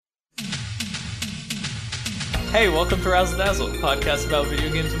Hey, welcome to Razzle Dazzle, a podcast about video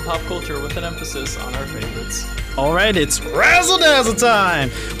games and pop culture with an emphasis on our favorites. All right, it's Razzle Dazzle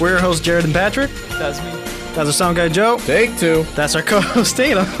time. We're your hosts, Jared and Patrick. That's me. That's our sound guy, Joe. Take two. That's our co-host,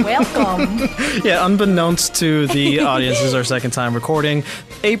 Tatum. Welcome. Yeah, unbeknownst to the audience, this is our second time recording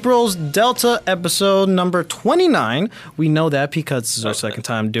April's Delta episode number 29. We know that because this is our second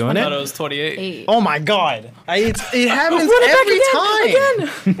time doing I thought it. it was 28. Oh my god. It happens every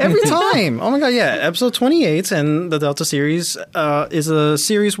time. Every time. Oh my god, yeah. Episode 28 and the Delta series is a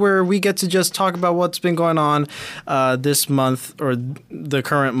series where we get to just talk about what's been going on this month or the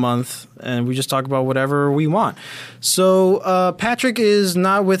current month, and we just talk about whatever we want. So Patrick is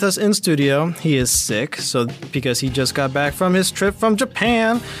not with us in studio. He is sick, so because he just got back from his trip from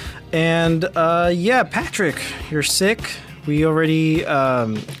Japan. And yeah, Patrick, you're sick. We already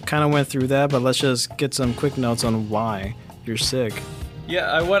kind of went through that, but let's just get some quick notes on why you're sick. Yeah,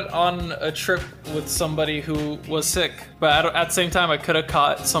 I went on a trip with somebody who was sick, but at the same time, I could have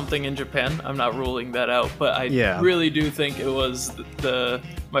caught something in Japan. I'm not ruling that out, but I really do think it was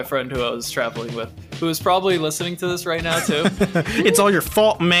my friend who I was traveling with, who is probably listening to this right now, too. It's all your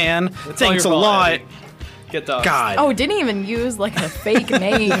fault, man. Thanks a lot. Eddie. Get dogs. God. Oh, didn't even use like a fake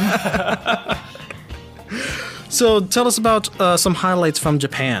name. So tell us about some highlights from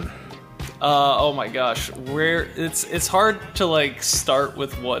Japan. Oh my gosh, it's hard to like start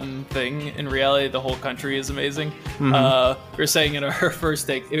with one thing. In reality, the whole country is amazing. We were saying in our first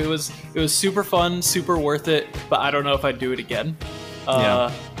take, it was super fun, super worth it, but I don't know if I'd do it again.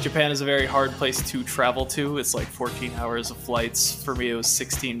 Japan is a very hard place to travel to. It's like 14 hours of flights. For me, it was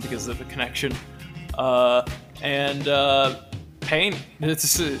 16 because of the connection. And pain.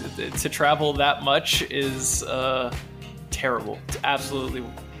 To travel that much is terrible. It's absolutely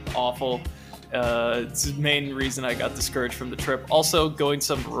awful. It's the main reason I got discouraged from the trip. Also, going to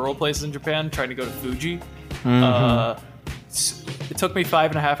some rural places in Japan, trying to go to Fuji. It took me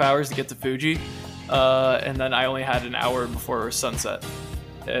 5.5 hours to get to Fuji, and then I only had an hour before sunset.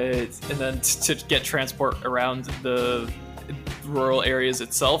 And then to get transport around the rural areas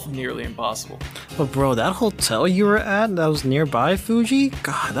itself, nearly impossible. But bro, that hotel you were at that was nearby Fuji,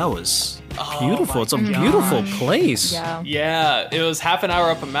 God, that was beautiful. It's a beautiful place. Yeah, it was half an hour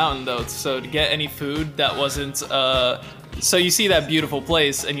up a mountain though, so to get any food that wasn't so you see that beautiful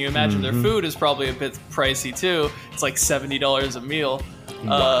place and you imagine their food is probably a bit pricey too. It's like $70 a meal.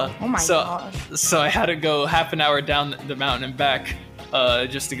 Oh my gosh. So I had to go half an hour down the mountain and back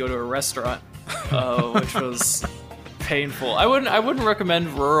just to go to a restaurant, which was painful. I wouldn't recommend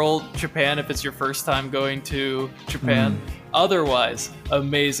rural Japan if it's your first time going to Japan. Otherwise,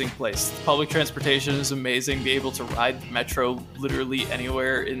 amazing place. Public transportation is amazing. Be able to ride the metro literally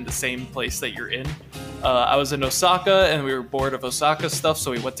anywhere in the same place that you're in. I was in Osaka and we were bored of Osaka stuff,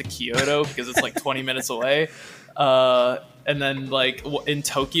 so we went to Kyoto because it's like 20 minutes away. And then like in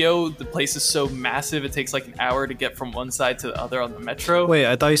Tokyo, the place is so massive it takes like an hour to get from one side to the other on the metro. Wait,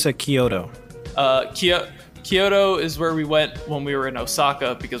 I thought you said Kyoto. Kyoto is where we went when we were in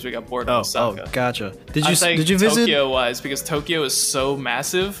Osaka because we got bored of Osaka. Oh, gotcha. Did you visit Tokyo-wise because Tokyo is so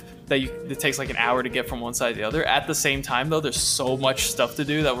massive that it takes like an hour to get from one side to the other. At the same time, though, there's so much stuff to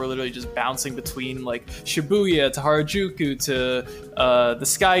do that we're literally just bouncing between like Shibuya to Harajuku to the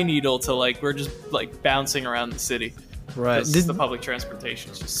Sky Needle to like we're just like bouncing around the city. Right. The public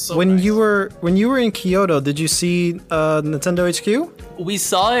transportation is just so when nice. you were in Kyoto, did you see Nintendo HQ? We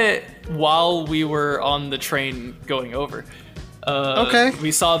saw it while we were on the train going over. Okay.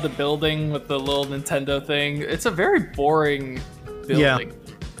 We saw the building with the little Nintendo thing. It's a very boring building.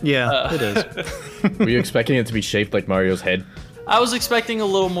 Yeah, it is. Were you expecting it to be shaped like Mario's head? I was expecting a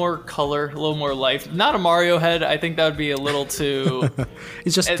little more color, a little more life. Not a Mario head. I think that would be a little too...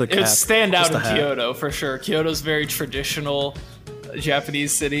 It's just the cap. It would stand out Just in the hat. Kyoto, for sure. Kyoto's very traditional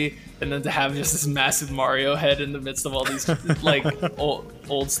Japanese city. And then to have just this massive Mario head in the midst of all these like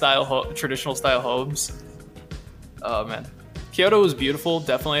old style, traditional style homes. Oh, man. Kyoto was beautiful.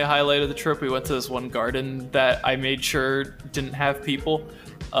 Definitely a highlight of the trip. We went to this one garden that I made sure didn't have people.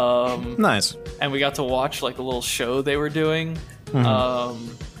 Nice. And we got to watch like a little show they were doing.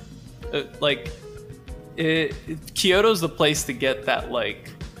 Kyoto's the place to get that like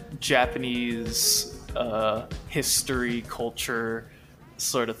Japanese history, culture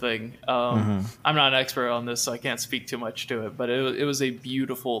sort of thing. I'm not an expert on this, so I can't speak too much to it, but it was a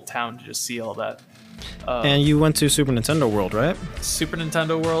beautiful town to just see all that. And you went to Super Nintendo World, right? Super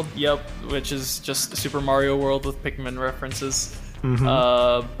Nintendo World, yep, which is just Super Mario World with Pikmin references.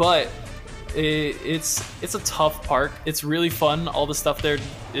 But it's a tough park. It's really fun. All the stuff there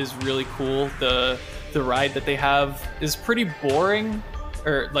is really cool. The ride that they have is pretty boring,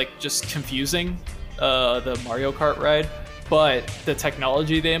 or like just confusing. the Mario Kart ride, but the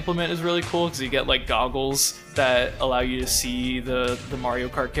technology they implement is really cool because you get like goggles that allow you to see the Mario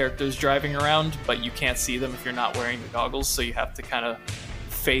Kart characters driving around, but you can't see them if you're not wearing the goggles, so you have to kind of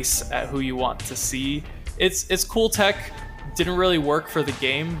face at who you want to see. It's cool tech. Didn't really work for the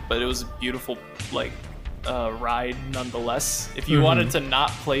game, but it was a beautiful like ride nonetheless. If you wanted to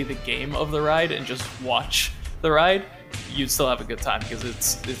not play the game of the ride and just watch the ride, you'd still have a good time because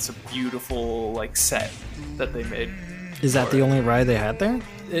it's a beautiful like set that they made. Is that the only ride they had there?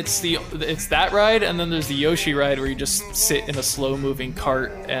 It's that ride, and then there's the Yoshi ride where you just sit in a slow moving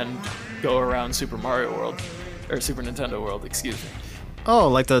cart and go around Super Mario World or Super Nintendo World, excuse me. Oh,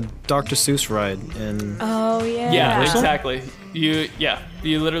 like the Dr. Seuss ride in. Oh yeah. Yeah, exactly. You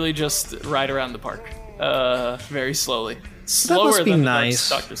literally just ride around the park, very slowly. Slower must be than nice.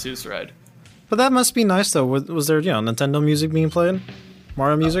 the Dr. Seuss ride. But that must be nice though. Was there Nintendo music being played?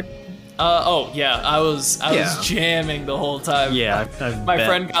 Mario music? I was jamming the whole time. Yeah, my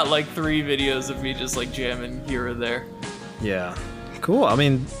friend got like 3 videos of me just like jamming here or there. Yeah, cool. I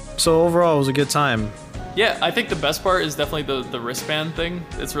mean, so overall it was a good time. Yeah, I think the best part is definitely the wristband thing.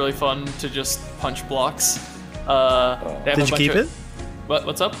 It's really fun to just punch blocks. Did you keep it?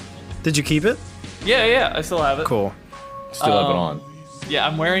 What's up? Did you keep it? Yeah, I still have it. Cool. Still have it on. Yeah,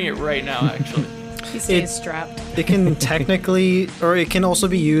 I'm wearing it right now, actually. He stays strapped. It can technically, or it can also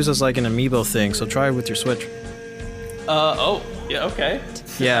be used as like an amiibo thing. So try it with your Switch. Yeah, okay.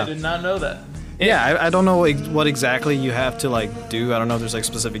 Yeah. I did not know that. Yeah, I don't know what exactly you have to like do. I don't know if there's like a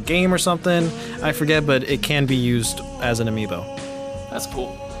specific game or something. I forget, but it can be used as an amiibo. That's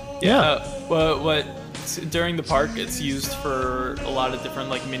cool. Yeah. What during the park, it's used for a lot of different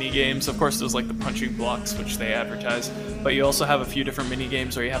like mini games. Of course, there's like the punching blocks, which they advertise, but you also have a few different mini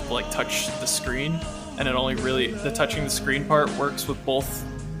games where you have to like touch the screen, and it only really the touching the screen part works with both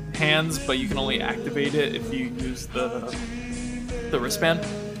hands, but you can only activate it if you use the wristband.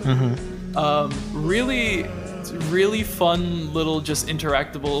 Really fun little just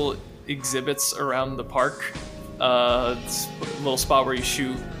interactable exhibits around the park. It's a little spot where you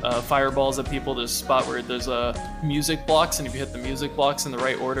shoot fireballs at people. There's a spot where there's music blocks, and if you hit the music blocks in the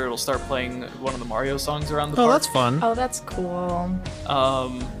right order, it'll start playing one of the Mario songs around the park. Oh, that's fun. Oh, that's cool.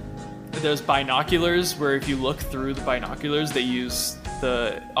 There's binoculars where if you look through the binoculars, they use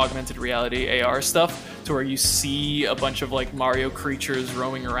the augmented reality AR stuff to where you see a bunch of like Mario creatures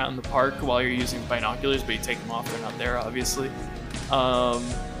roaming around the park while you're using binoculars, but you take them off, they're not there obviously.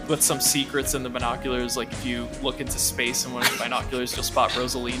 With some secrets in the binoculars, like if you look into space in one of the binoculars, you'll spot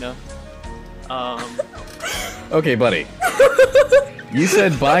Rosalina. Okay, buddy. You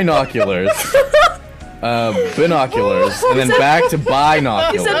said binoculars, binoculars, and then back to He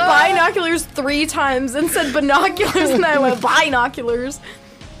binoculars. said binoculars 3 times and said binoculars, and then I went binoculars.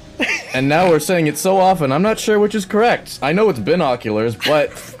 And now we're saying it so often, I'm not sure which is correct. I know it's binoculars,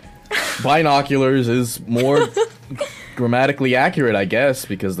 but binoculars is more grammatically accurate, I guess,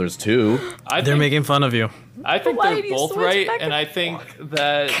 because there's 2. They're making fun of you. I think Why they're do you both switch right, back and and I think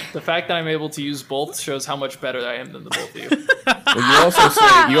that the fact that I'm able to use both shows how much better I am than the both of you.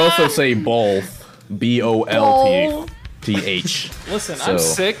 Well, you also say both, BOLTH. Listen, So- I'm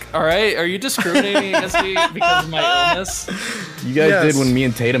sick, alright? Are you discriminating against me because of my illness? You guys Yes. did when me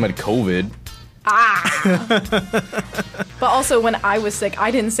and Tatum had COVID. But also, when I was sick,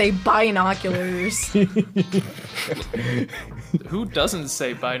 I didn't say binoculars. Who doesn't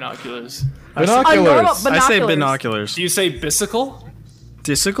say binoculars? A normal Binoculars. I say binoculars. binoculars. Do you say bicycle?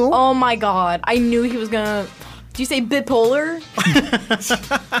 Dissicle? Oh my god, I knew he was gonna. Do you say bipolar?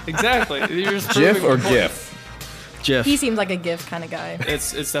 Exactly. You're just GIF proving or my point. GIF? GIF. He seems like a GIF kind of guy.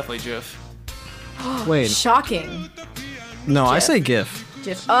 It's definitely GIF. Wait, Shocking. no, I GIF. say GIF.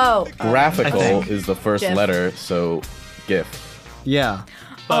 GIF. Oh. I Graphical think. is the first GIF. letter, so GIF. Yeah.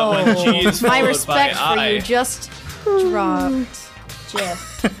 But when G is My followed respect by for I, you just dropped. GIF.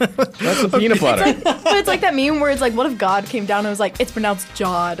 That's the peanut butter. But it's like that meme where it's like, what if God came down and was like, it's pronounced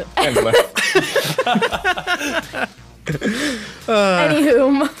Jod. Anyway.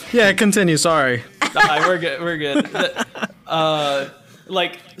 Anywho. Yeah, continue. Sorry. Alright, we're good.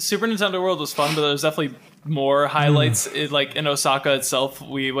 Like Super Nintendo World was fun, but there's definitely more highlights. Like in Osaka itself,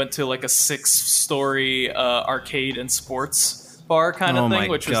 we went to like a 6-story arcade and sports bar kind of Oh my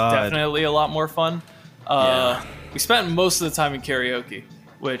thing, which was God. definitely a lot more fun. We spent most of the time in karaoke,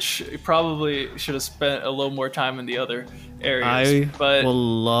 which we probably should have spent a little more time in the other areas. I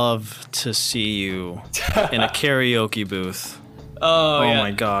will love to see you in a karaoke booth. Oh yeah.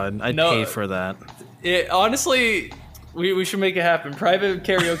 My god, I'd No. pay for that. Honestly, we should make it happen. Private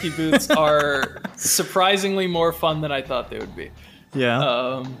karaoke booths are surprisingly more fun than I thought they would be.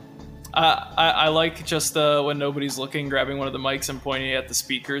 Yeah. I like just when nobody's looking, grabbing one of the mics and pointing at the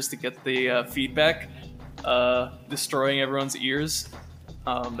speakers to get the feedback, destroying everyone's ears.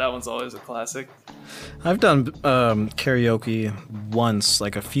 That one's always a classic. I've done karaoke once,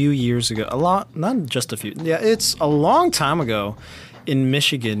 like a few years ago. A lot, not just a few. Yeah, it's a long time ago in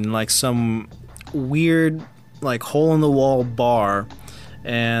Michigan, like some weird, like hole-in-the-wall bar,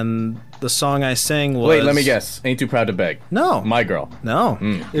 and the song I sang was... Wait, let me guess. Ain't Too Proud to Beg. No. My Girl. No.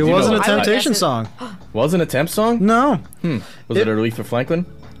 It you wasn't know a what? Temptation song. Wasn't a temp song? No. Was it Aretha Franklin?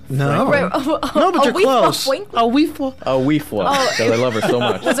 No. Wait, No, but you're close. Wink? A weefle. A Weefla, because I love her so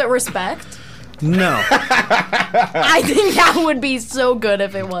much. Was it Respect? No. I think that would be so good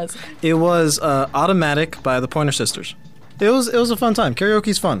if it was. It was Automatic by the Pointer Sisters. It was a fun time.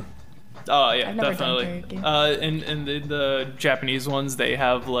 Karaoke's fun. Oh yeah, I've never definitely. done karaoke. In the Japanese ones, they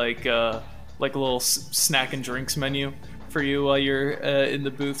have like a little snack and drinks menu for you while you're in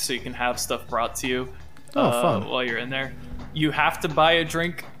the booth, so you can have stuff brought to you fun. while you're in there. You have to buy a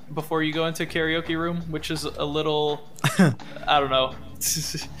drink before you go into a karaoke room, which is a little, I don't know,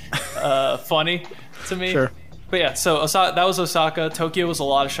 funny to me. Sure. But yeah, so that was Osaka. Tokyo was a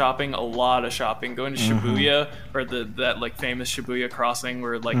lot of shopping. Going to Shibuya, or that like famous Shibuya crossing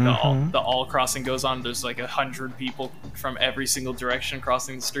where like the all crossing goes on. There's like 100 people from every single direction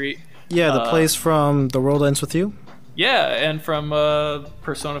crossing the street. Yeah, the place from The World Ends With You. Yeah, and from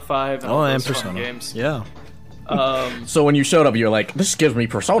Persona 5 and all those fun games. Yeah. So when you showed up, you're like, this gives me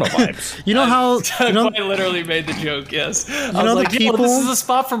Persona vibes. You know how... You know, I literally made the joke, yes. I know was the like, people- this is a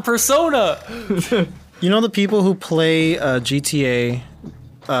spot from Persona! you know the people who play GTA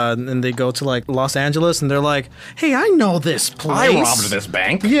and they go to like Los Angeles and they're like, hey, I know this place. I robbed this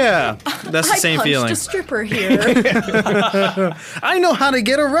bank. Yeah, that's the same I punched feeling. a stripper here. I know how to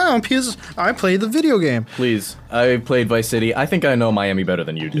get around because I played the video game. Please, I played Vice City. I think I know Miami better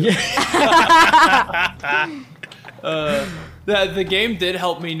than you do. The game did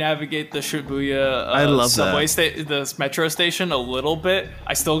help me navigate the Shibuya I love subway the metro station a little bit.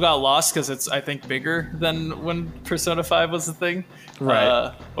 I still got lost because it's, I think, bigger than when Persona 5 was a thing.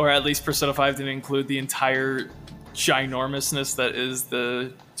 Right. Or at least Persona 5 didn't include the entire ginormousness that is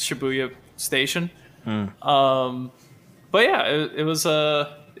the Shibuya station. But yeah, it was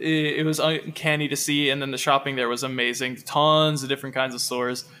uncanny to see, and then the shopping there was amazing. Tons of different kinds of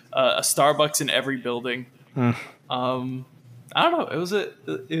stores, a Starbucks in every building. I don't know.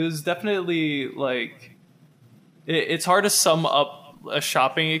 It was definitely like it's hard to sum up a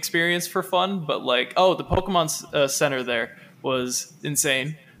shopping experience for fun, but like the Pokemon Center there was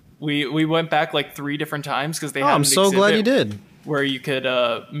insane. We went back like 3 different times because they had I'm so glad you did. Where you could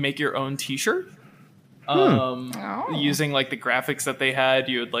make your own T-shirt using like the graphics that they had.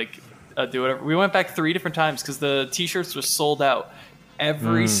 You would like do whatever. We went back 3 different times because the T-shirts were sold out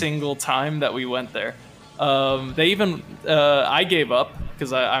every single time that we went there. They even I gave up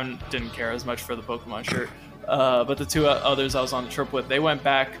because I didn't care as much for the Pokemon shirt. But the 2 others I was on the trip with, they went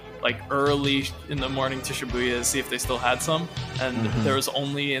back like early in the morning to Shibuya to see if they still had some, and there was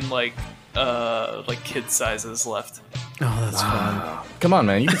only in like kid sizes left. Oh, that's fun. Come on,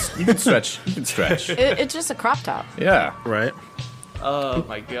 man. You can stretch. You can stretch. It's just a crop top. Yeah. Right. Oh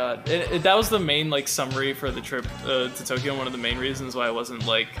my god, that was the main like summary for the trip to Tokyo. And one of the main reasons why I wasn't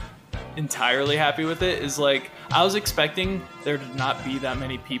like entirely happy with it is like I was expecting there to not be that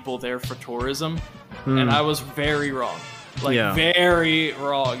many people there for tourism, and I was very wrong. Very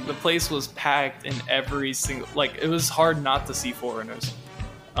wrong. The place was packed in every single, like, it was hard not to see foreigners.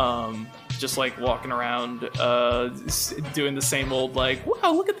 Just like walking around, doing the same old like,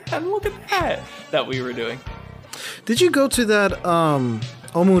 wow, look at that we were doing. Did you go to that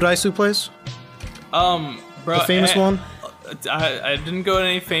omuraisu place? Bro, The famous one? I didn't go to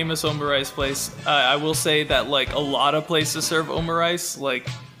any famous omurice place. I will say that like a lot of places serve omurice, like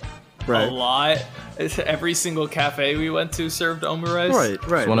a lot. Every single cafe we went to served omurice.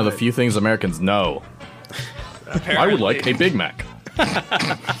 Right. It's one of the few things Americans know. Apparently. I would like a Big Mac.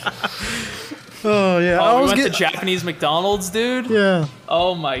 Oh yeah. Oh, we went to Japanese McDonald's, dude. Yeah.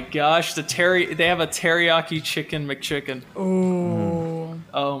 Oh my gosh, they have a teriyaki chicken McChicken. Ooh.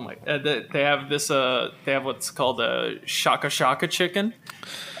 Oh my, they have this. They have what's called a shaka chicken.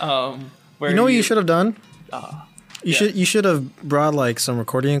 Where You know what you should have done? Yeah. You should have brought like some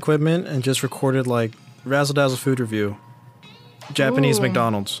recording equipment and just recorded like Razzle Dazzle food review, Japanese Ooh.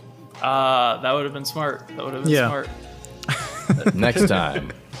 McDonald's. That would have been smart. Smart. Next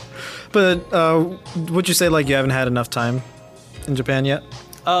time. But would you say like you haven't had enough time in Japan yet?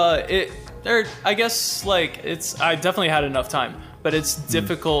 I guess like I definitely had enough time, but it's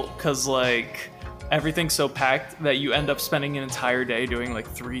difficult because like everything's so packed that you end up spending an entire day doing like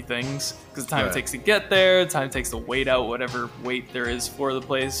 3 things because the time it takes to get there, the time it takes to wait out whatever wait there is for the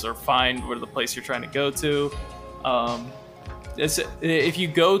place or find where the place you're trying to go to. If you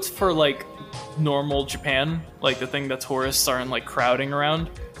go for like normal Japan, like the thing that tourists aren't like crowding around,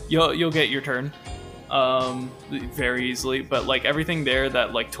 you'll get your turn very easily. But like everything there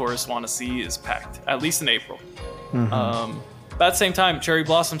that like tourists want to see is packed, at least in April. But at the same time, cherry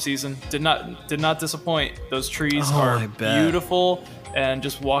blossom season did not disappoint. Those trees are beautiful, and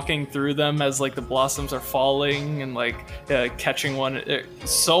just walking through them as like the blossoms are falling and like catching one.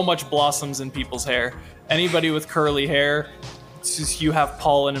 So much blossoms in people's hair. Anybody with curly hair, it's just, you have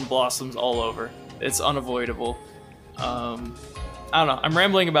pollen and blossoms all over. It's unavoidable. I don't know. I'm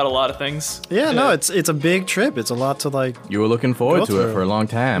rambling about a lot of things. Yeah, no, it's a big trip. It's a lot to like. You were looking forward to it for a long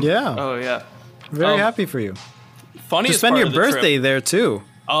time. Yeah. Oh yeah. Very happy for you. Funniest to spend part your of the birthday trip. there too.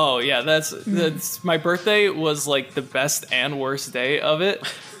 Oh yeah, that's my birthday was like the best and worst day of it.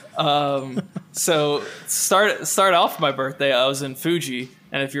 So start off my birthday, I was in Fuji,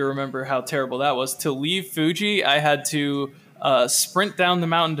 and if you remember how terrible that was, to leave Fuji, I had to sprint down the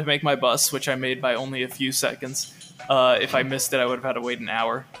mountain to make my bus, which I made by only a few seconds. If I missed it, I would have had to wait an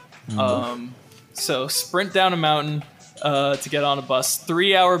hour. So sprint down a mountain to get on a bus,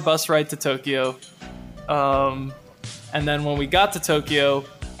 3-hour bus ride to Tokyo. And then when we got to Tokyo,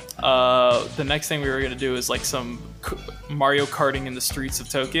 the next thing we were going to do is like some Mario Karting in the streets of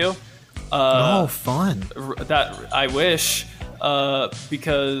Tokyo. Fun. That I wish,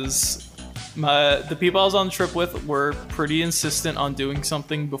 because the people I was on the trip with were pretty insistent on doing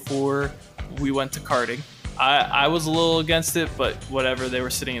something before we went to karting. I was a little against it, but whatever. They were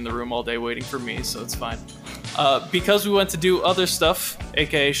sitting in the room all day waiting for me, so it's fine. Because we went to do other stuff,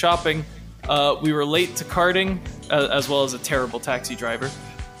 aka shopping, we were late to karting, as well as a terrible taxi driver.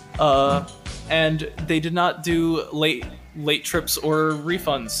 And they did not do late trips or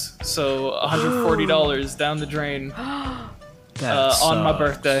refunds. So $140 down the drain on my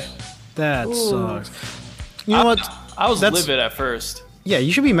birthday. That sucks. You know what? I was livid at first. Yeah,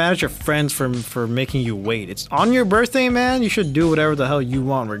 you should be mad at your friends for making you wait. It's on your birthday, man. You should do whatever the hell you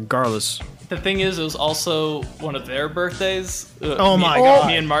want, regardless. The thing is, it was also one of their birthdays. My God.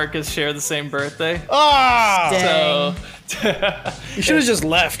 Me and Marcus share the same birthday. Ah! So You should have just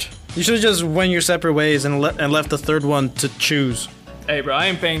left. You should have just went your separate ways and left the third one to choose. Hey, bro, I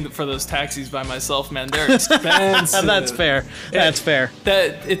ain't paying for those taxis by myself, man. They're expensive. That's fair. That's fair.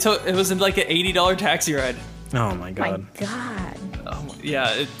 It was like an $80 taxi ride. Oh my God. My God.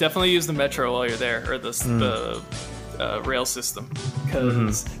 Yeah, definitely use the metro while you're there, or the rail system,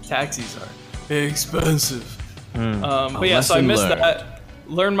 because taxis are expensive. But yeah, so I missed that.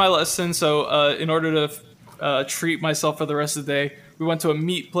 Learned my lesson. So in order to treat myself for the rest of the day, we went to a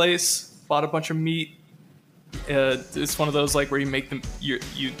meat place, bought a bunch of meat. It's one of those like where you make them,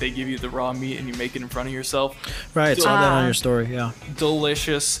 they give you the raw meat and you make it in front of yourself. Right, saw that on your story. Yeah.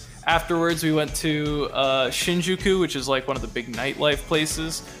 Delicious. Afterwards, we went to Shinjuku, which is like one of the big nightlife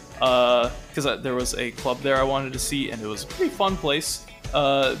places, because there was a club there I wanted to see, and it was a pretty fun place.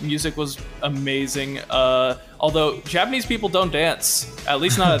 Music was amazing, although Japanese people don't dance, at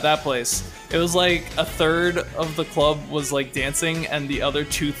least not at that place. It was like a third of the club was like dancing, and the other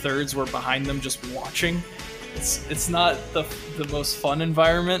 2/3 were behind them just watching. It's not the most fun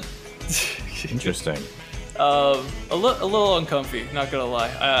environment. Interesting. A little uncomfy, not gonna lie.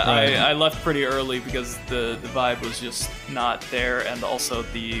 I left pretty early because the vibe was just not there, and also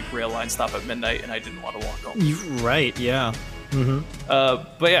the rail line stopped at midnight, and I didn't want to walk home. Right, yeah.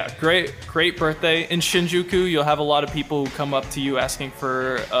 But yeah, great birthday. In Shinjuku, you'll have a lot of people who come up to you asking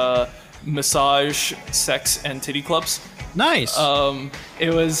for massage, sex, and titty clubs. Nice.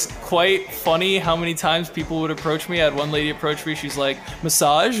 It was quite funny how many times people would approach me. I had one lady approach me. She's like,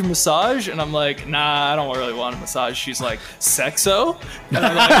 massage? And I'm like, nah, I don't really want a massage. She's like, sexo? And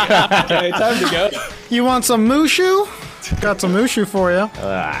I'm like, okay, time to go. You want some mushu? Got some mushu for you.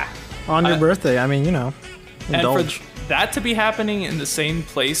 On your birthday. I mean, you know, indulge. And for that to be happening in the same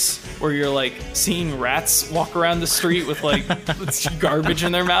place where you're like seeing rats walk around the street with like garbage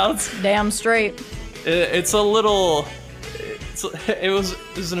in their mouths. Damn straight. It's a little... It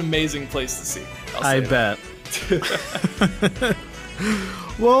was an amazing place to see. I bet.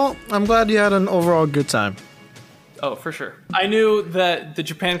 Well, I'm glad you had an overall good time. Oh, for sure. I knew that the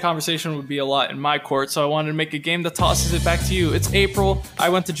Japan conversation would be a lot in my court, so I wanted to make a game that tosses it back to you. It's April. I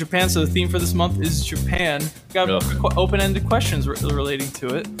went to Japan, so the theme for this month is Japan. Got open-ended questions relating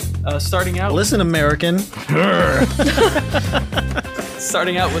to it. Starting out... Listen, American.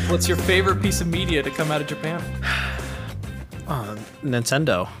 Starting out with, what's your favorite piece of media to come out of Japan?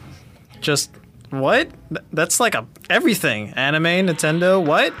 Nintendo. Just What? That's like everything. Anime, Nintendo,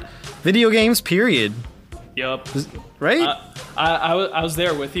 what? Video games, period. Yup. Right? I was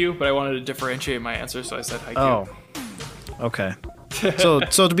there with you, but I wanted to differentiate my answer, so I said Haikyuu. Oh. Okay. So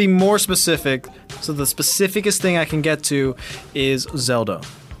to be more specific, so the specificest thing I can get to is Zelda.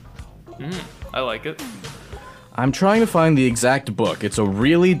 I like it. I'm trying to find the exact book. It's a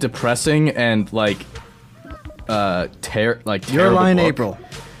really depressing and like Your terrible Lie in book. April.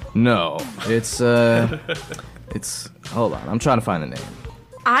 No, it's hold on. I'm trying to find the name.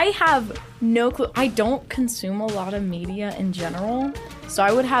 I have no clue. I don't consume a lot of media in general, so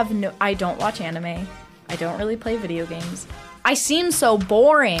I would have no. I don't watch anime. I don't really play video games. I seem so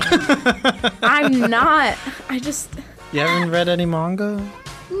boring. I'm not. I just. You haven't read any manga?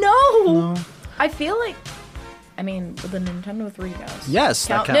 No. I feel like. I mean, the Nintendo 3DS. Yes,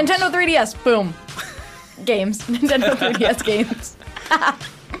 that Count. counts. Nintendo 3DS. Boom. Games. Nintendo 3DS games.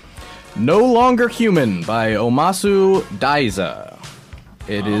 No Longer Human by Omasu Daiza.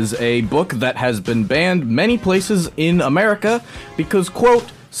 It is a book that has been banned many places in America because,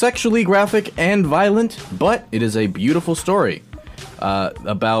 quote, sexually graphic and violent, but it is a beautiful story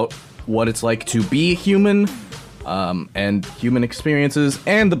about what it's like to be human and human experiences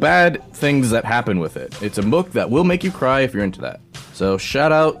and the bad things that happen with it. It's a book that will make you cry if you're into that. So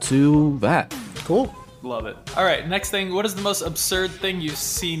shout out to that. Cool. Love it. All right, next thing. What is the most absurd thing you've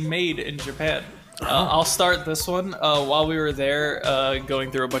seen made in Japan? I'll start this one. While we were there,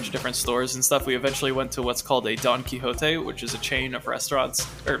 going through a bunch of different stores and stuff, we eventually went to what's called a Don Quixote, which is a chain of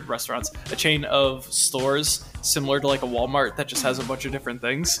a chain of stores similar to like a Walmart that just has a bunch of different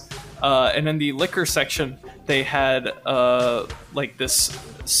things. And in the liquor section, they had like this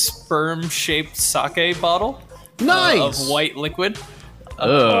sperm-shaped sake bottle Nice. of white liquid.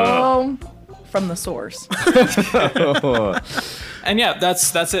 From the source. And yeah,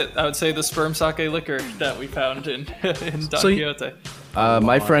 that's it. I would say the sperm sake liquor that we found in Don Quixote.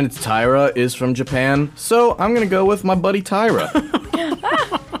 My friend Tyra is from Japan, so I'm gonna go with my buddy Tyra.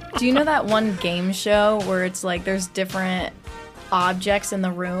 Do you know that one game show where it's like there's different objects in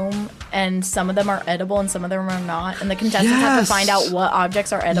the room and some of them are edible and some of them are not, and the contestants have to find out what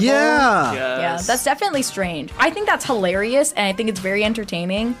objects are edible? Yeah. Yeah, that's definitely strange. I think that's hilarious and I think it's very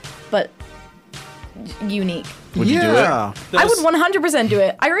entertaining, but unique. Would you do it? I would 100% do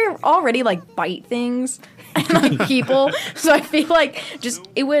it. I already like bite things and like people, so I feel like just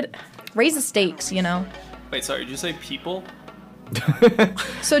it would raise the stakes, you know? Wait, sorry, did you say people?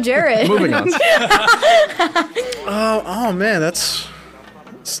 So Jared. Moving on. Oh man, it's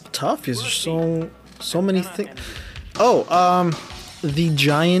tough because there's so many things. The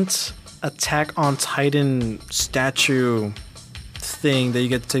giant Attack on Titan statue thing that you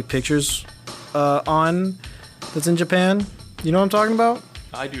get to take pictures on, that's in Japan. You know what I'm talking about?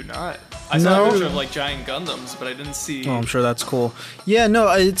 I do not. I saw a picture of like giant Gundams, but I didn't see. Oh, I'm sure that's cool. Yeah, no,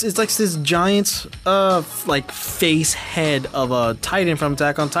 it's like this giant like face head of a Titan from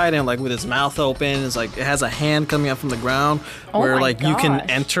Attack on Titan, like with its mouth open. It's like it has a hand coming up from the ground where like you can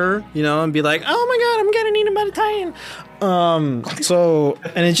enter, you know, and be like, oh my god, I'm getting eaten by the Titan. So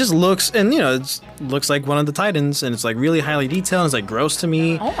and it just looks, and you know, it looks like one of the Titans, and it's like really highly detailed. And it's like gross to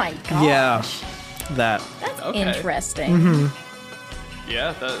me. Oh my gosh. Yeah, that. That's Okay. interesting. Mm-hmm.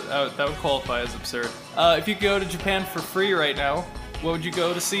 Yeah, that would qualify as absurd. If you could go to Japan for free right now, what would you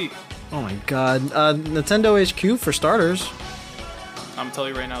go to see? Oh my god, Nintendo HQ for starters. I'm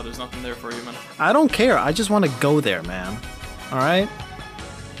telling you right now, there's nothing there for you, man. I don't care. I just want to go there, man. All right.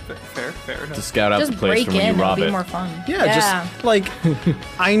 Fair enough. To scout out Just the place break for when in, you it'll rob be it. more fun. Yeah, just like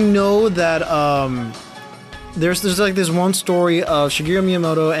I know that there's like this one story of Shigeru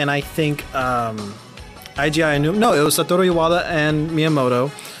Miyamoto and I think IGI no, it was Satoru Iwata and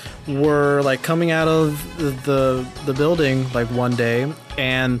Miyamoto were like coming out of the building like one day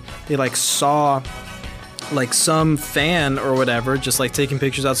and they like saw like some fan or whatever just like taking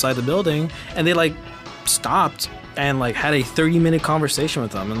pictures outside the building and they like stopped and like had a 30-minute conversation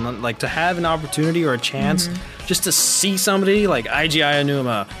with them and like to have an opportunity or a chance just to see somebody like IGI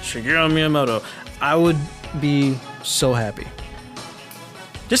Aonuma, Shigeru Miyamoto, I would be so happy.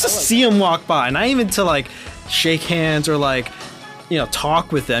 Just to see them walk by, not even to like shake hands or like, you know,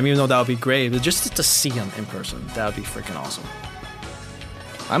 talk with them, even though that would be great, but just to see them in person, that would be freaking awesome.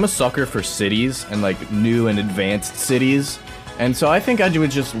 I'm a sucker for cities and like new and advanced cities. And so I think I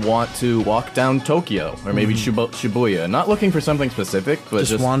would just want to walk down Tokyo or maybe Shibuya. Not looking for something specific, but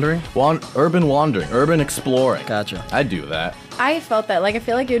just wandering? Urban wandering, urban exploring. Gotcha. I'd do that. I felt that. Like, I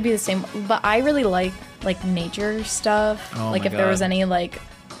feel like it would be the same, but I really like nature stuff. Oh like, my if there was God. any, like,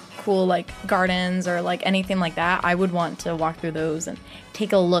 cool like gardens or like anything like that, I would want to walk through those and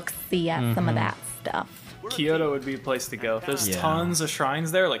take a look-see at some of that stuff. Kyoto would be a place to go. There's Yeah. tons of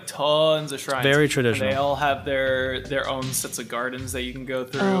shrines there, like tons of shrines. Very And traditional. they all have their own sets of gardens that you can go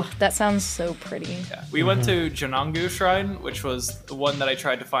through. Oh, that sounds so pretty. Yeah. We went to Jonangu Shrine, which was the one that I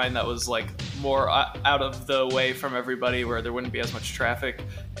tried to find that was like more out of the way from everybody, where there wouldn't be as much traffic.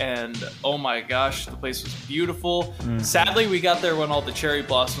 And oh my gosh, the place was beautiful. Sadly, we got there when all the cherry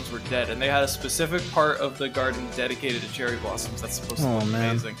blossoms were dead, and they had a specific part of the garden dedicated to cherry blossoms. That's supposed to look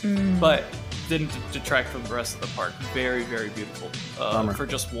amazing, but didn't detract from the rest of the park. Very, very beautiful for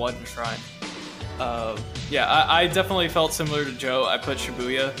just one shrine. Yeah, I definitely felt similar to Joe. I put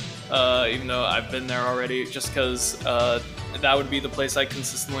Shibuya, even though I've been there already, just because that would be the place I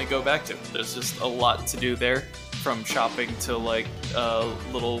consistently go back to. There's just a lot to do there, from shopping to like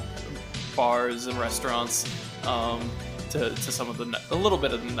little bars and restaurants, to some of a little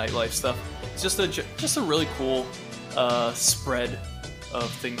bit of the nightlife stuff. It's just a really cool spread of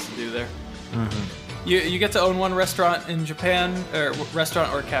things to do there. You get to own one restaurant in Japan, or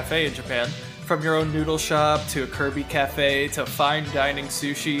restaurant or cafe in Japan. From your own noodle shop to a Kirby cafe to fine dining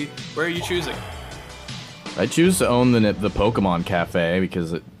sushi. Where are you choosing? I choose to own the Pokemon Cafe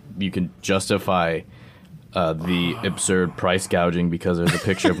because you can justify the absurd price gouging because there's a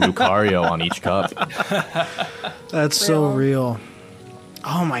picture of Lucario on each cup. That's so real.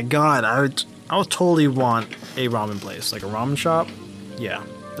 Oh my god, I would totally want a ramen place, like a ramen shop. Yeah,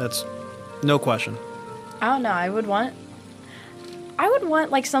 that's no question. I don't know. I would want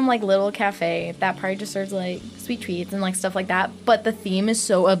like some like little cafe that probably just serves like sweet treats and like stuff like that. But the theme is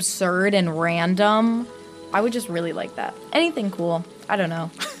so absurd and random. I would just really like that. Anything cool. I don't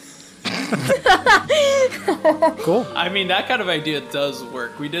know. Cool. I mean, that kind of idea does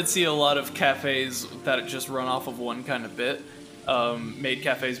work. We did see a lot of cafes that just run off of one kind of bit. Maid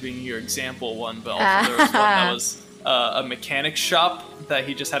cafes being your example one, but also there was one that was a mechanic shop that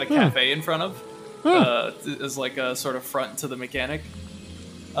he just had a cafe in front of. As like a sort of front to the mechanic.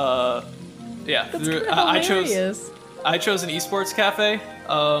 Yeah, That's I chose an esports cafe.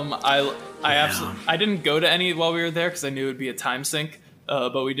 I didn't go to any while we were there because I knew it would be a time sink.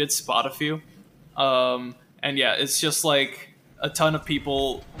 But we did spot a few. And yeah, it's just like a ton of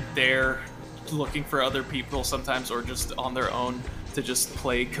people there looking for other people sometimes, or just on their own to just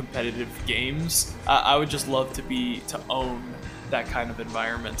play competitive games. I would just love to own that kind of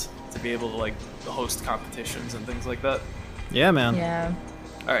environment, to be able to like host competitions and things like that. Yeah, man. Yeah.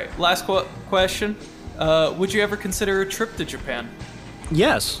 All right, last question. Would you ever consider a trip to Japan?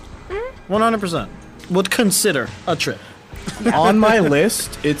 Yes. 100%. Would consider a trip. On my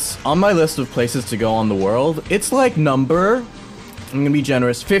list, it's on my list of places to go on the world. It's like number, I'm gonna be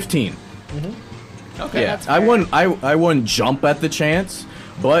generous, 15. Okay. Yeah, that's I fair. wouldn't jump at the chance,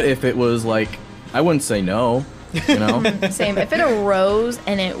 but if it was like, I wouldn't say no. You know. Same. If it arose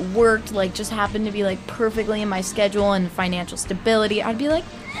and it worked, like just happened to be like perfectly in my schedule and financial stability, I'd be like,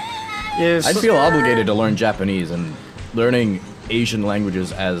 I'd feel obligated to learn Japanese, and learning Asian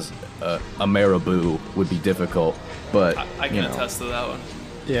languages as a marabou would be difficult. But I can attest to that one.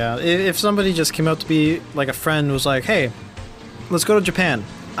 Yeah, if somebody just came up to be like a friend, was like, "Hey, let's go to Japan.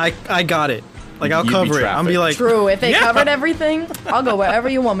 I got it. Like I'll You'd be cover it." I'll be like, true. If they covered everything, I'll go wherever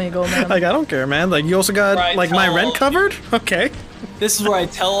you want me to go, man. Like I don't care, man. Like you also got Right, like my tell- rent covered. Okay. This is where I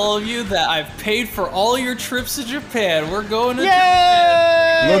tell all of you that I've paid for all your trips to Japan. We're going to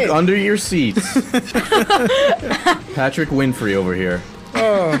Yay! look under your seats. Patrick Winfrey over here.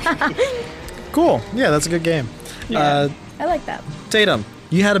 Cool. Yeah, that's a good game. Yeah. I like that. Tatum,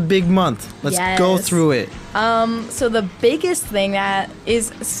 you had a big month. Let's go Yes. through it. So the biggest thing that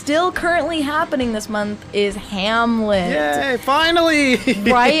is still currently happening this month is Hamlet. Yay! Finally.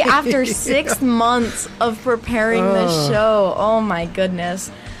 Right after 6 months of preparing this show. Oh my goodness.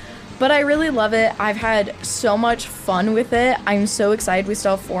 But I really love it. I've had so much fun with it. I'm so excited. We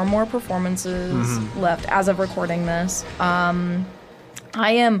still have 4 more performances left as of recording this. I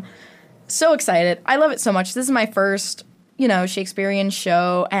am so excited. I love it so much. This is my first, Shakespearean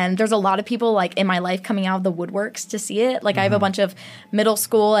show, and there's a lot of people like in my life coming out of the woodworks to see it. Like I have a bunch of middle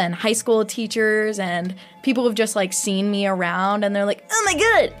school and high school teachers and people who've just like seen me around, and they're like, "Oh my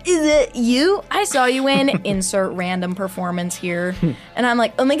god, is it you? I saw you in insert random performance here." And I'm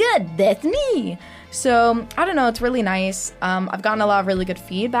like, "Oh my god, that's me." So I don't know, it's really nice. I've gotten a lot of really good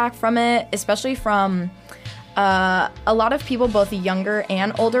feedback from it, especially from a lot of people, both younger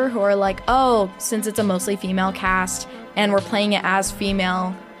and older, who are like, "Oh, since it's a mostly female cast and we're playing it as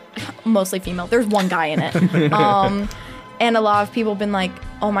female," mostly female, there's one guy in it, And a lot of people have been like,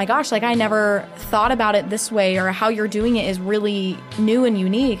 oh my gosh, like I never thought about it this way, or how you're doing it is really new and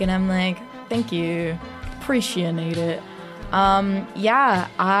unique. And I'm like, thank you. Appreciate it. Yeah,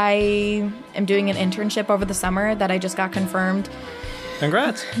 I am doing an internship over the summer that I just got confirmed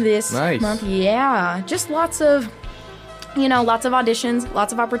Congrats. this Nice. month. Yeah, just lots of auditions,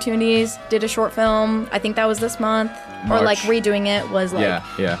 lots of opportunities. Did a short film. I think that was this month. Or like March. redoing it was like,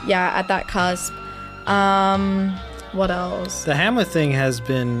 Yeah. at that cusp. What else? The Hamlet thing has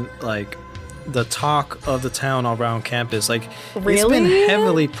been like the talk of the town around campus. Like it's Really? been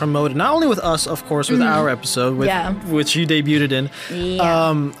heavily promoted, not only with us, of course, with our episode, which you debuted in,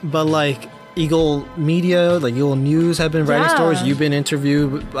 Yeah. but like Eagle Media, like Eagle News have been writing Yeah. stories. You've been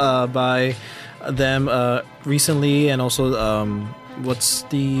interviewed by them recently, and also what's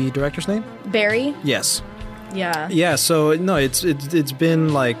the director's name? Barry? Yes. Yeah. Yeah, so no, it's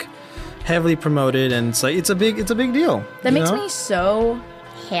been like heavily promoted, and it's like it's a big deal. That you makes know? me so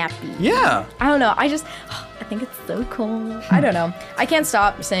happy. Yeah. I don't know. I think it's so cool. I don't know. I can't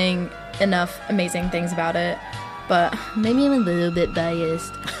stop saying enough amazing things about it, but maybe I'm a little bit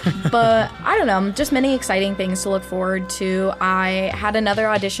biased. But I don't know. Just many exciting things to look forward to. I had another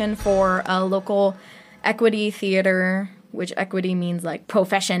audition for a local equity theater, which equity means like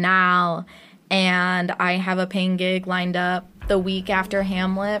professional. And I have a paying gig lined up the week after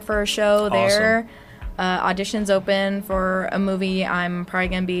Hamlet for a show there. Auditions open for a movie I'm probably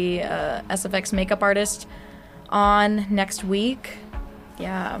going to be a SFX makeup artist on next week.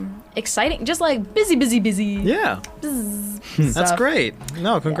 Yeah. Exciting. Just like busy. Yeah. That's stuff. great.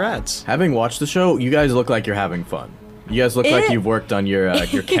 No, congrats. Having watched the show, you guys look like you're having fun. You guys look like you've worked on your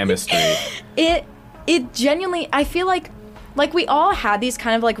chemistry. It genuinely, I feel like we all had these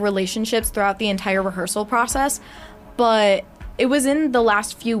kind of like relationships throughout the entire rehearsal process, but it was in the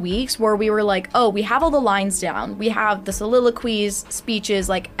last few weeks where we were like, oh, we have all the lines down. We have the soliloquies, speeches,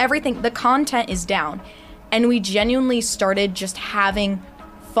 like everything. The content is down. And we genuinely started just having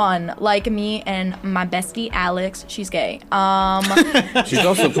fun. Like me and my bestie, Alex. She's gay. She's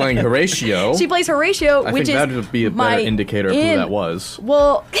also playing Horatio. She plays Horatio, I which think is that would be a better indicator of who that was.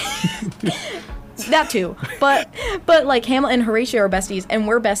 Well, that too. But like Hamlet and Horatio are besties, and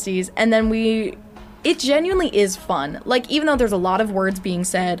we're besties, and then it genuinely is fun. Like, even though there's a lot of words being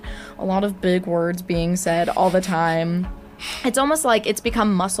said, a lot of big words being said all the time, it's almost like it's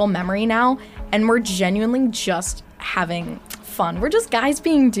become muscle memory now, and we're genuinely just having fun. We're just guys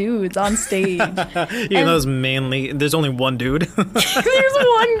being dudes on stage. Even though it's mainly, there's only one dude. There's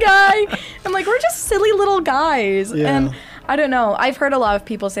one guy. I'm like, we're just silly little guys. Yeah. And I don't know. I've heard a lot of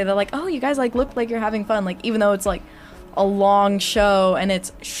people say that, like, oh, you guys like look like you're having fun. Like, even though it's like a long show and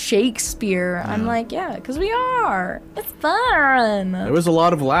it's Shakespeare, I'm like, yeah, because we are. It's fun. There was a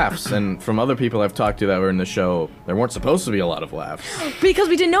lot of laughs, and from other people I've talked to that were in the show, there weren't supposed to be a lot of laughs. Because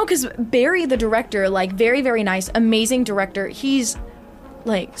we didn't know, because Barry, the director, like, very, very nice, amazing director, he's,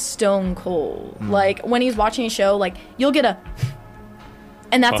 like, stone cold. Like, when he's watching a show, like, you'll get a...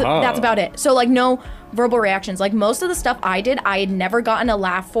 And that's about it. So, like, no verbal reactions. Like, most of the stuff I did, I had never gotten a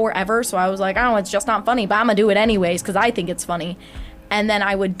laugh for ever, so I was like, oh, it's just not funny, but I'm gonna do it anyways, because I think it's funny. And then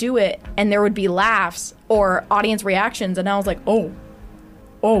I would do it, and there would be laughs or audience reactions, and I was like, oh,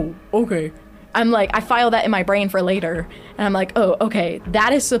 okay. I'm like, I file that in my brain for later, and I'm like, oh, okay,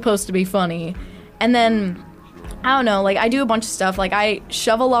 that is supposed to be funny. And then, I don't know, like, I do a bunch of stuff. Like, I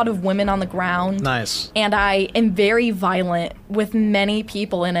shove a lot of women on the ground. Nice. And I am very violent with many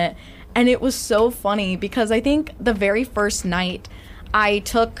people in it. And it was so funny because I think the very first night I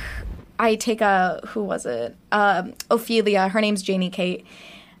take who was it? Ophelia, her name's Janie Kate.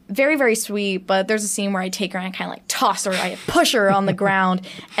 Very, very sweet, but there's a scene where I take her and I kind of like toss her, I push her on the ground,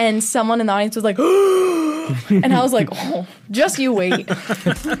 and someone in the audience was like, and I was like, oh, just you wait.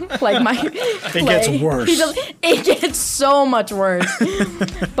 Like It gets worse. It gets so much worse.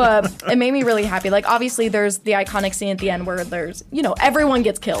 But it made me really happy. Like, obviously there's the iconic scene at the end where there's, everyone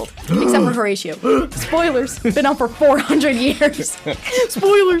gets killed except for Horatio. Spoilers. Been out for 400 years.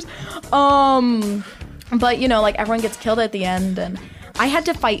 Spoilers. But like everyone gets killed at the end, and I had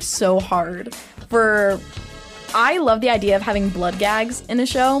to fight so hard I love the idea of having blood gags in a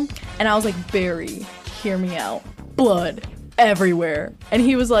show, and I was like, Barry, hear me out. Blood everywhere. And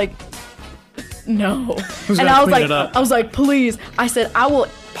he was like, no. And I was like, please. I said, I will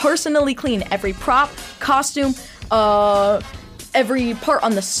personally clean every prop, costume, every part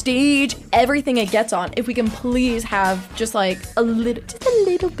on the stage, everything it gets on, if we can please have just a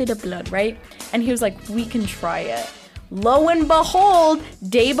little bit of blood, right? And he was like, we can try it. Lo and behold,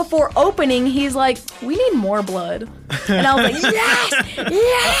 day before opening, he's like, we need more blood. And I was like,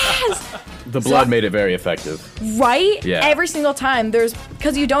 yes! The blood made it very effective. Right? Yeah. Every single time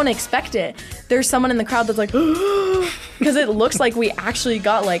because you don't expect it. There's someone in the crowd that's like, because it looks like we actually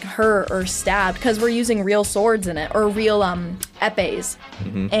got like hurt or stabbed because we're using real swords in it or real epes.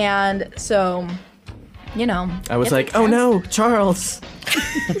 And so, you know. I was like, oh no, Charles. He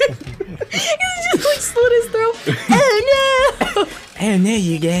just like slit his throat. Oh no! Oh no,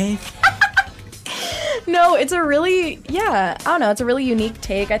 you guys. No, it's a really, I don't know, it's a really unique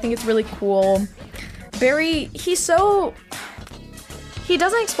take. I think it's really cool. Barry, he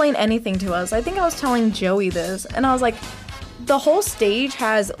doesn't explain anything to us. I think I was telling Joey this, and I was like, the whole stage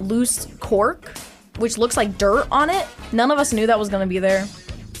has loose cork, which looks like dirt on it. None of us knew that was going to be there.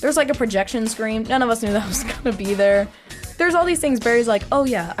 There's like a projection screen. None of us knew that was going to be there. There's all these things. Barry's like, oh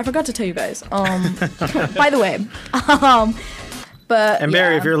yeah, I forgot to tell you guys. By the way. But And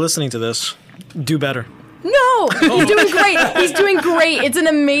Barry, if you're listening to this, do better. No, he's doing great. He's doing great. It's an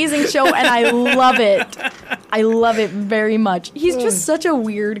amazing show, and I love it. I love it very much. He's just such a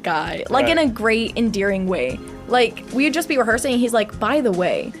weird guy, like in a great, endearing way. Like, we would just be rehearsing, and he's like, by the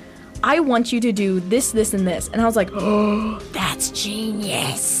way, I want you to do this, this, and this. And I was like, oh, that's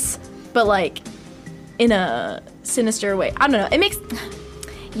genius. But, like, in a sinister way. I don't know. It makes...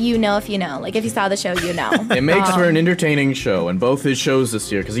 You know if you know. Like, if you saw the show, you know. It makes for an entertaining show, and both his shows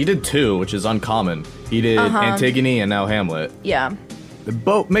this year, because he did 2, which is uncommon. He did Antigone and now Hamlet. Yeah. It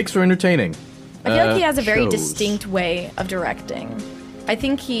both makes for entertaining. I feel like he has a very shows. distinct way of directing. I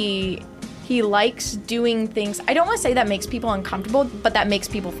think he likes doing things. I don't want to say that makes people uncomfortable, but that makes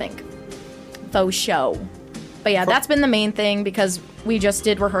people think. Faux show. But yeah, that's been the main thing because we just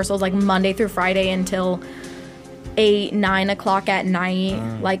did rehearsals like Monday through Friday until 8, 9 o'clock at night,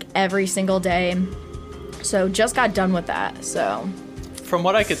 like every single day. So just got done with that. So from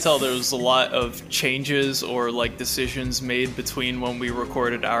what I could tell, there was a lot of changes or like decisions made between when we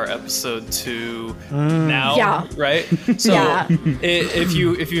recorded our episode to now, Yeah. right? So Yeah. if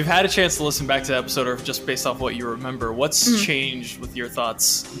you've had a chance to listen back to the episode or just based off what you remember, what's changed with your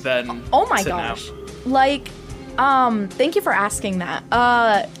thoughts then? Oh my to gosh. now? Like, thank you for asking that.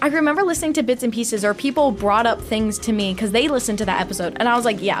 I remember listening to bits and pieces or people brought up things to me because they listened to that episode. And I was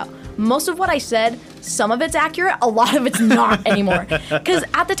like, yeah, most of what I said, some of it's accurate, a lot of it's not anymore. Because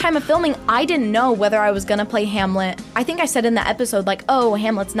at the time of filming, I didn't know whether I was going to play Hamlet. I think I said in the episode, like, oh,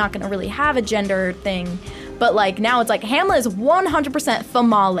 Hamlet's not going to really have a gender thing. But, like, now it's like, Hamlet is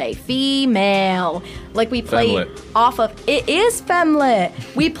 100% female. Like, we play Femlet. off of... It is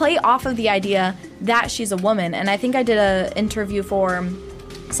femlet. We play off of the idea that she's a woman. And I think I did an interview for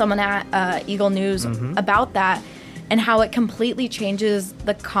someone at Eagle News about that and how it completely changes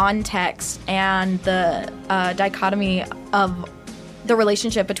the context and the dichotomy of the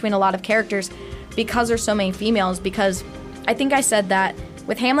relationship between a lot of characters because there's so many females. Because I think I said that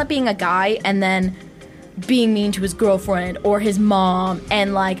with Hamlet being a guy and then being mean to his girlfriend or his mom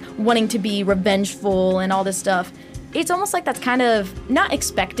and like wanting to be revengeful and all this stuff, it's almost like that's kind of not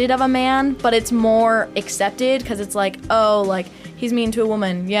expected of a man, but it's more accepted because it's like, oh, like he's mean to a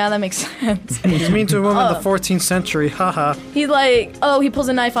woman. Yeah, that makes sense. He's mean to a woman in the 14th century. Haha. He's like, oh, he pulls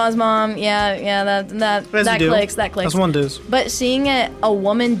a knife on his mom. Yeah, that clicks. That's one does. But seeing a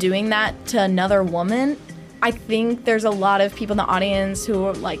woman doing that to another woman, I think there's a lot of people in the audience who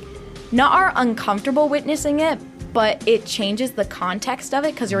are like, not are uncomfortable witnessing it, but it changes the context of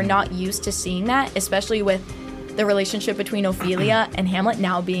it because you're not used to seeing that, especially with the relationship between Ophelia and Hamlet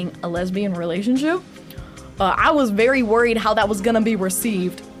now being a lesbian relationship. I was very worried how that was going to be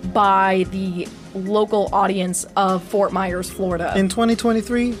received by the local audience of Fort Myers, Florida. In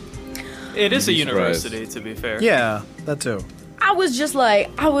 2023? It is a university, to be fair. Yeah, that too. I was just like,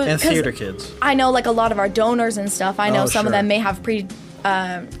 And theater kids. I know like a lot of our donors and stuff, I know some of sure. them may have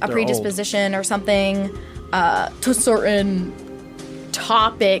a predisposition or something to certain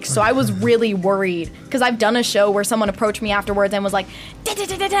topics, so I was really worried because I've done a show where someone approached me afterwards and was like,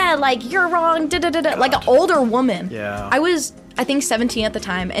 da-da-da-da-da, like you're wrong, da-da-da-da, like an older woman. Yeah. I was, I think 17 at the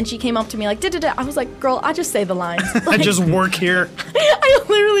time, and she came up to me like, da-da-da. I was like, girl, I just say the lines. I Like, just work here. I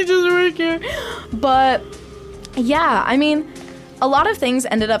literally just work here. But yeah, I mean, a lot of things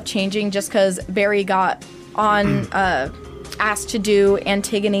ended up changing just because Barry got on asked to do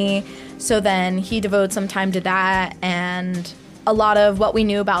Antigone, so then he devoted some time to that, and a lot of what we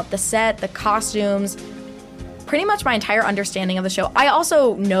knew about the set, the costumes, pretty much my entire understanding of the show. I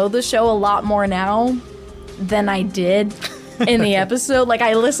also know the show a lot more now than I did in the episode. Like,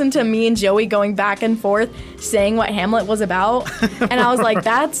 I listened to me and Joey going back and forth saying what Hamlet was about, and I was like,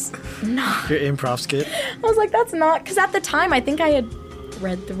 that's not... Your improv skit. I was like, that's not... Because at the time, I think I had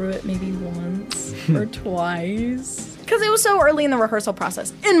read through it maybe once or twice. Because it was so early in the rehearsal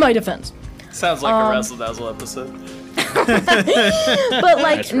process, in my defense. Sounds like a Razzle Dazzle episode. But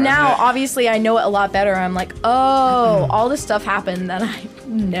like now, obviously, I know it a lot better. I'm like, oh, all this stuff happened that I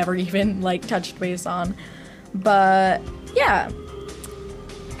never even like touched base on. But yeah,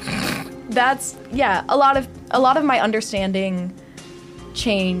 that's a lot of my understanding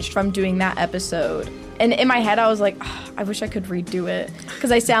changed from doing that episode. And in my head, I was like, oh, I wish I could redo it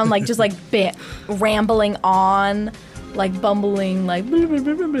because I sound like just like rambling on, like bumbling, like blah, blah,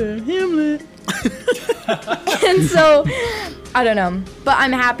 blah, blah, blah, Hamlet. And so I don't know, but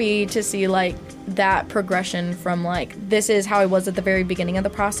I'm happy to see like that progression from like this is how I was at the very beginning of the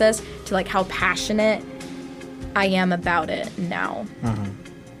process to like how passionate I am about it now.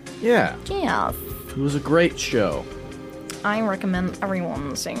 Yeah. Yeah, It was a great show. I recommend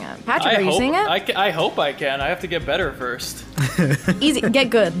everyone sing it. Patrick, are you singing it? I hope I can. I have to get better first. Easy,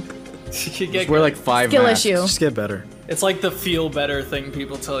 get good. We're like 5 Skill masks. issue. Just get better. It's like the feel better thing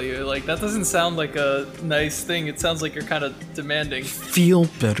people tell you. Like, that doesn't sound like a nice thing. It sounds like you're kind of demanding. Feel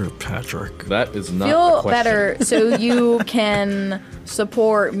better, Patrick. That is not the Feel question. better so you can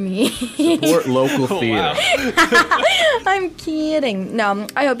support me. Support local theater. Wow. I'm kidding. No,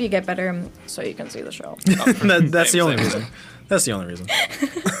 I hope you get better so you can see the show. That's the Same, only same. reason. That's the only reason.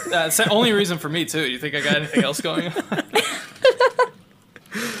 That's the only reason for me, too. You think I got anything else going on?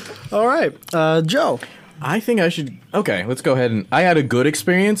 All right, Joe. I think I should... Okay, let's go ahead and... I had a good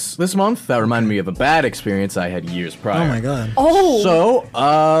experience this month. That reminded me of a bad experience I had years prior. Oh my god. Oh,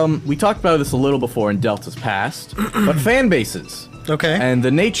 So, we talked about this a little before in Delta's past, but fan bases. Okay. And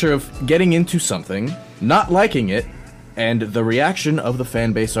the nature of getting into something, not liking it, and the reaction of the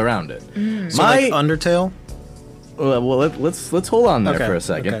fan base around it. So like Undertale. Well, let's hold on there Okay, for a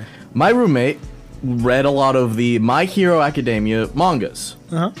second. okay. My roommate read a lot of the My Hero Academia mangas,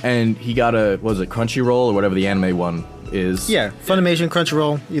 and he got a Crunchyroll or whatever the anime one is. Yeah, Funimation,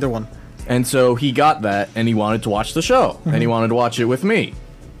 Crunchyroll, either one. And so he got that, and he wanted to watch the show, and he wanted to watch it with me,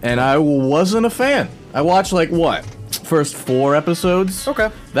 and I wasn't a fan. I watched like first 4 episodes. Okay.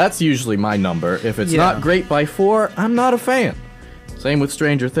 That's usually my number. If it's Yeah. not great by 4, I'm not a fan. Same with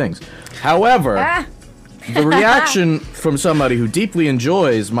Stranger Things. However. The reaction from somebody who deeply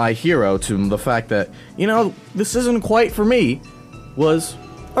enjoys My Hero to the fact that, this isn't quite for me, was,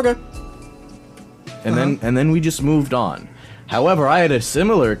 okay. And then we just moved on. However, I had a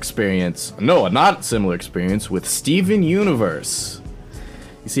similar experience, no, a not similar experience, with Steven Universe.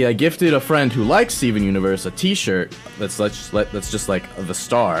 You see, I gifted a friend who likes Steven Universe a t-shirt that's just like the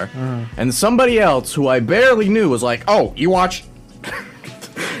star, and somebody else who I barely knew was like, oh, you watch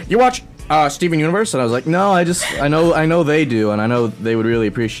Steven Universe? And I was like, no, I know they do, and I know they would really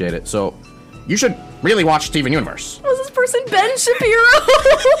appreciate it. So, you should really watch Steven Universe. was this person Ben Shapiro?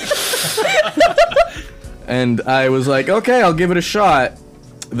 And I was like, okay, I'll give it a shot.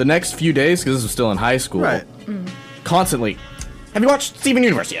 The next few days, because this was still in high school, Right. constantly, have you watched Steven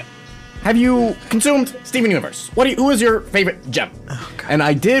Universe yet? Have you consumed Steven Universe? Who is your favorite gem? Oh, And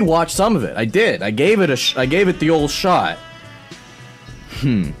I did watch some of it. I did. I gave it the old shot.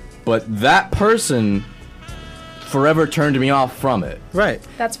 But that person forever turned me off from it. Right.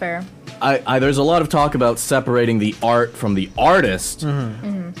 That's fair. There's a lot of talk about separating the art from the artist.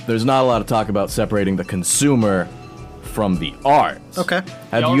 There's not a lot of talk about separating the consumer from the art. Okay.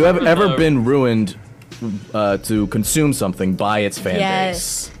 Have Y'all you remember ever the- been ruined to consume something by its fan base?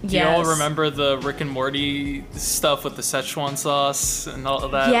 Yes. Do you all remember the Rick and Morty stuff with the Szechuan sauce and all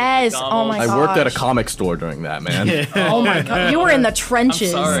of that? Yes, oh my I worked at a Gosh. comic store during that, man. Oh my god, you were in the I'm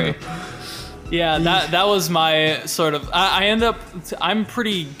trenches. sorry. Yeah, that was my sort of... I'm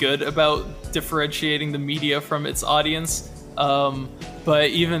pretty good about differentiating the media from its audience. But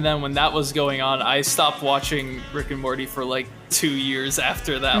even then, when that was going on, I stopped watching Rick and Morty for like 2 years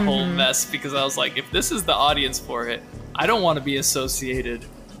after that whole mess, because I was like, if this is the audience for it, I don't want to be associated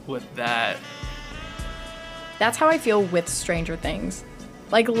with that. That's how I feel with Stranger Things.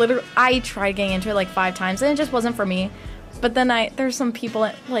 Like, literally, I tried getting into it like 5 times, and it just wasn't for me. But then there's some people,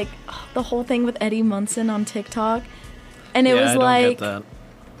 like, the whole thing with Eddie Munson on TikTok. And it was I don't like, get that.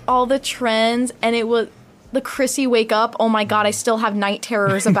 all the trends, and it was the Chrissy wake up. Oh my god, I still have night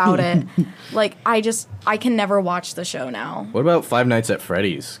terrors about it. Like, I can never watch the show now. What about Five Nights at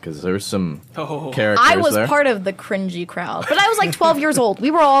Freddy's? Because there's some Oh. characters I was there. part of the cringy crowd, but I was like 12 years old.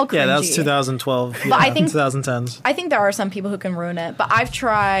 We were all cringy. Yeah, that was 2012. But I think 2010s. I think there are some people who can ruin it, but I've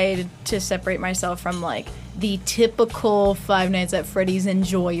tried to separate myself from like the typical Five Nights at Freddy's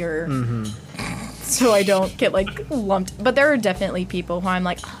enjoyer, so I don't get like lumped. But there are definitely people who I'm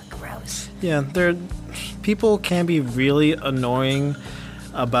like, oh, gross. Yeah, people can be really annoying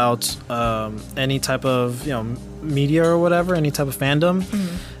about any type of media or whatever, any type of fandom,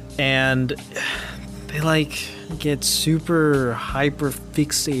 and they like get super hyper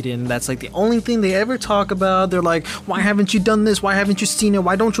fixated, and that's like the only thing they ever talk about. They're like, why haven't you done this? Why haven't you seen it?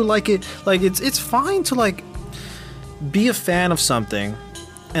 Why don't you like it? Like it's fine to like be a fan of something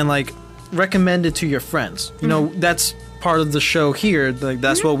and like recommend it to your friends. You know, that's part of the show here. Like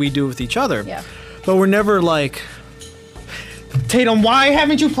that's what we do with each other. Yeah. But we're never like, Tatum, why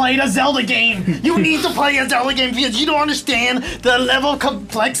haven't you played a Zelda game? You need to play a Zelda game because you don't understand the level of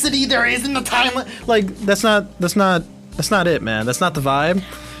complexity there is in the time. Like that's not it, man. That's not the vibe.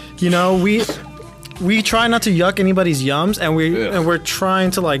 You know, we try not to yuck anybody's yums, and we're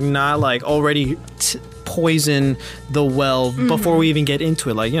trying to like not like already poison the well before we even get into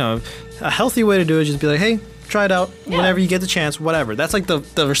it. Like, you know, a healthy way to do it is just be like, hey, try it out whenever you get the chance, whatever. That's like the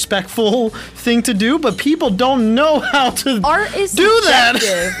respectful thing to do, but people don't know how to art is do subjective.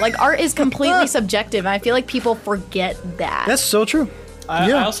 that. Like art is completely subjective, and I feel like people forget that. That's so true.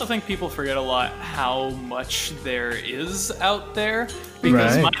 I also think people forget a lot how much there is out there,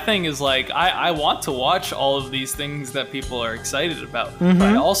 because my thing is like I want to watch all of these things that people are excited about, but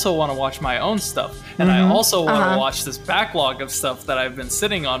I also want to watch my own stuff, and I also want to watch this backlog of stuff that I've been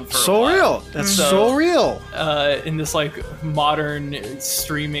sitting on for a while. Real. That's so real. In this like modern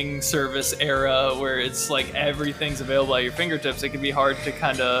streaming service era where it's like everything's available at your fingertips, it can be hard to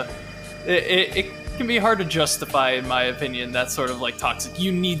kind of it can be hard to justify, in my opinion, that sort of like toxic.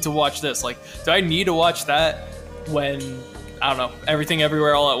 You need to watch this. Like, do I need to watch that when, I don't know, Everything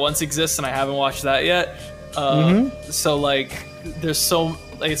Everywhere All at Once exists and I haven't watched that yet? So like, there's so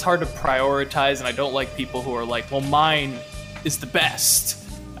like, it's hard to prioritize, and I don't like people who are like, well, mine is the best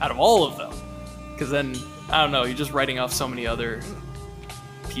out of all of them, because then I don't know, you're just writing off so many other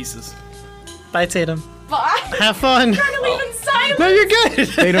pieces. Bye, Tatum. Bye. Have fun. I'm trying to leave in silence. No, you're good.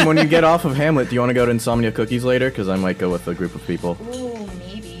 Tatum, when you get off of Hamlet, do you want to go to Insomnia Cookies later? Because I might go with a group of people. Ooh,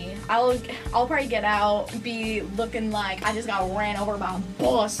 maybe. I'll probably get out, be looking like I just got ran over by a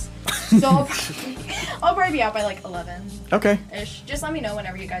bus. So I'll probably be out by like 11. Okay. Ish. Just let me know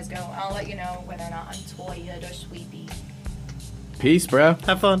whenever you guys go. I'll let you know whether or not I'm toyed or sweepy. Peace, bro.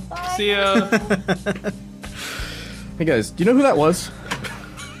 Have fun. Bye. See ya. Hey guys, do you know who that was?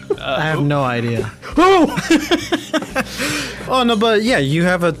 I have no idea. Oh! Oh no, but yeah, you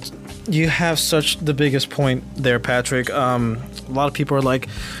have such the biggest point there, Patrick. A lot of people are like,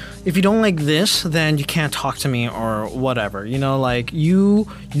 if you don't like this, then you can't talk to me or whatever. You know, like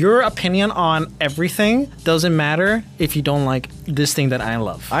your opinion on everything doesn't matter if you don't like this thing that I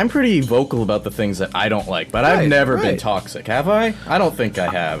love. I'm pretty vocal about the things that I don't like, but I've never been toxic, have I? I don't think I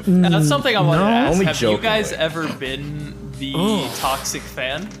have. That's something I wanted to ask. Only Have you guys jokingly. ever been the toxic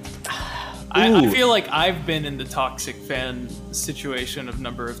fan? I feel like I've been in the toxic fan situation a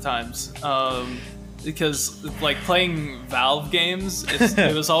number of times. Because like playing Valve games,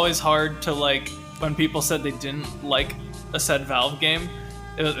 it was always hard to like when people said they didn't like a said Valve game.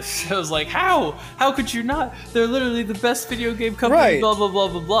 It was like, how could you not? They're literally the best video game company. Right. Blah blah blah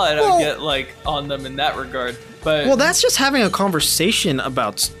blah blah. And I would get like on them in that regard. But Well, that's just having a conversation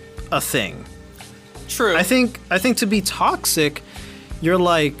about a thing. true. I think to be toxic, you're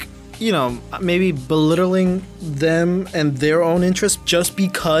like, you know, maybe belittling them and their own interests just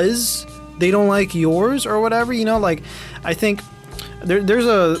because they don't like yours or whatever, you know. Like, I think there's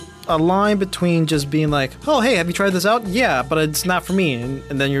a line between just being like, oh, hey, have you tried this out? Yeah, but it's not for me.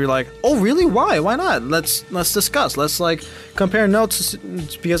 And then you're like, oh, really? Why not? Let's discuss. Let's like compare notes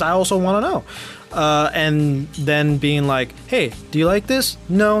because I also want to know. And then being like, hey, do you like this?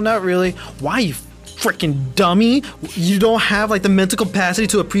 No, not really. Why, you freaking dummy? You don't have like the mental capacity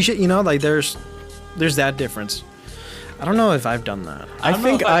to appreciate, you know, like there's that difference. I don't know if I've done that. I don't know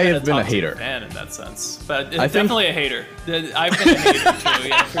think if I I've have been a toxic hater. fan in that sense, but I think- definitely a hater. I've been a hater too,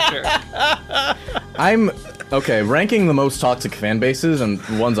 yeah, for sure. I'm okay. Ranking the most toxic fan bases and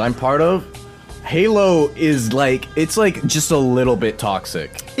the ones I'm part of, Halo is like, it's like just a little bit toxic.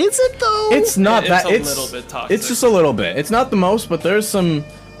 Is it though? It's not It's that. a It's little bit toxic. It's just a little bit. It's not the most, but there's some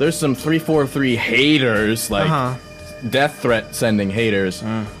 343 haters like. Death threat sending haters.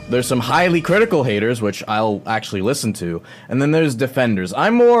 There's some highly critical haters, which I'll actually listen to, and then there's defenders.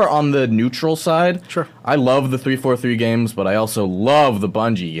 I'm more on the neutral side. Sure. I love the 343 games, but I also love the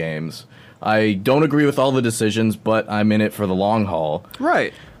Bungie games. I don't agree with all the decisions, but I'm in it for the long haul.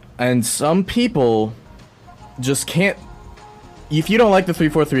 Right. And some people just can't. If you don't like the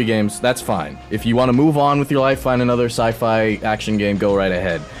 343 games, that's fine. If you want to move on with your life, find another sci-fi action game, go right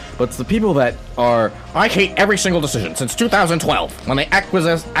ahead. But it's the people that are, I hate every single decision since 2012 when they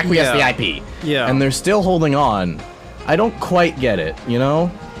acquiesced the IP. Yeah. And they're still holding on. I don't quite get it, you know?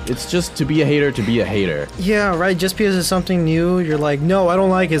 It's just to be a hater to be a hater. Yeah, right. Just because it's something new, you're like, no, I don't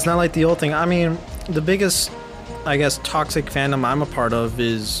like it. It's not like the old thing. I mean, the biggest, I guess, toxic fandom I'm a part of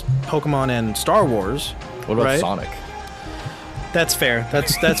is Pokemon and Star Wars. What about right? Sonic? That's fair.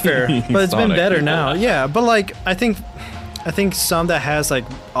 That's fair. But it's been Sonic. better now. Yeah, but like I think some that has like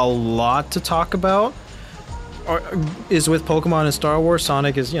a lot to talk about is with Pokemon and Star Wars.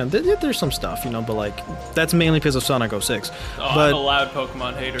 Sonic is, there's some stuff, but like that's mainly because of Sonic 06. Oh, but I'm a loud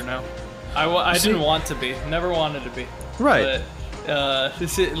Pokemon hater now. I didn't want to be. Never wanted to be. right.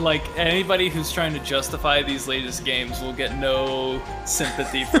 But like anybody who's trying to justify these latest games will get no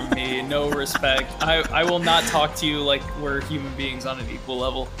sympathy from me, no respect. I will not talk to you like we're human beings on an equal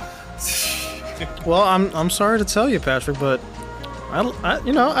level. Well, I'm sorry to tell you, Patrick, but I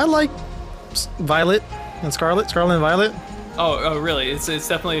like Violet and Scarlet and Violet. Oh, really? It's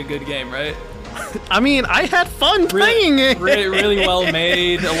definitely a good game, right? I mean, I had fun playing it. Really well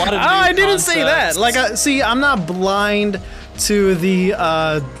made. A lot of. I didn't say that. Like, I'm not blind to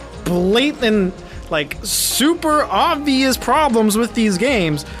the blatant, like, super obvious problems with these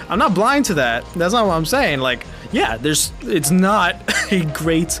games. I'm not blind to that. That's not what I'm saying. Like, yeah, it's not a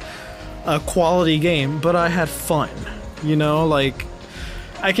great quality game, but I had fun. Like,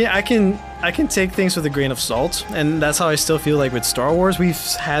 I can take things with a grain of salt, and that's how I still feel like with Star Wars. We've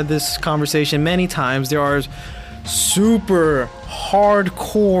had this conversation many times. There are super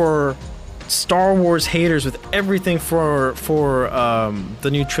hardcore Star Wars haters with everything for the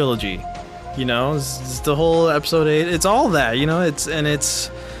new trilogy. It's the whole Episode 8. It's all that.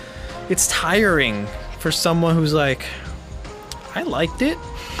 It's tiring for someone who's like, I liked it.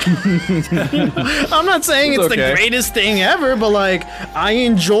 I'm not saying it's the greatest thing ever, but like I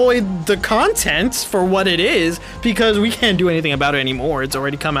enjoyed the content for what it is because we can't do anything about it anymore. It's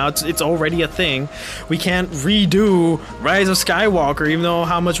already come out. It's already a thing. We can't redo Rise of Skywalker, even though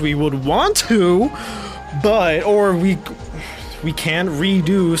how much we would want to, or we can't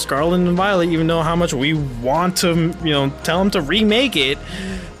redo Scarlet and Violet, even though how much we want to, tell them to remake it,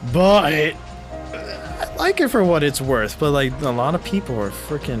 but I like it for what it's worth, but like a lot of people are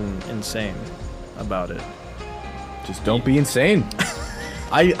freaking insane about it. Just don't be insane.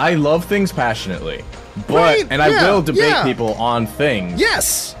 I love things passionately, but right, I will debate people on things.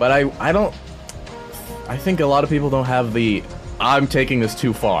 Yes, but I don't. I think a lot of people don't have the I'm taking this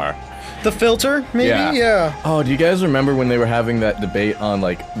too far. The filter, maybe? Yeah. Oh, do you guys remember when they were having that debate on,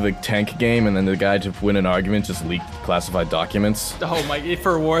 like, the tank game, and then the guy to win an argument just leaked classified documents? Oh my,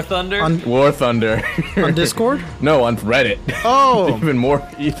 for War Thunder? War Thunder. On Discord? No, on Reddit. Oh! even more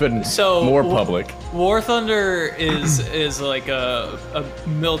public. War Thunder is like a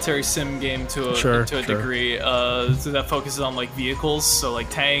military sim game to a degree that focuses on, like, vehicles, so, like,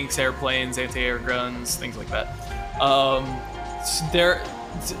 tanks, airplanes, anti-air guns, things like that.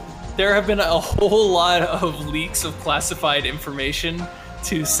 There have been a whole lot of leaks of classified information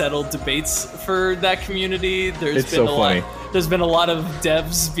to settle debates for that community. There's been a lot of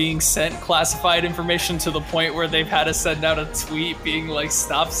devs being sent classified information to the point where they've had to send out a tweet being like,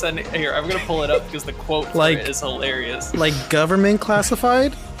 stop sending. Here, I'm gonna pull it up because the quote for it is hilarious. Like government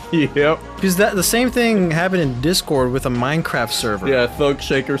classified? Yep. Because the same thing happened in Discord with a Minecraft server. Yeah, Thug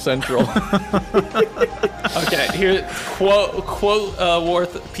Shaker Central. Okay, here, quote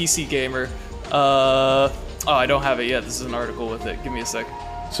Worth PC Gamer. I don't have it yet. This is an article with it. Give me a sec.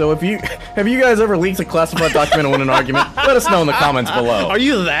 So have you guys ever leaked a classified document and won an argument? Let us know in the comments below. Are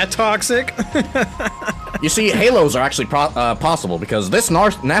you that toxic? You see, halos are actually possible because this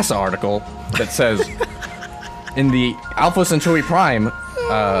NASA article that says in the Alpha Centauri Prime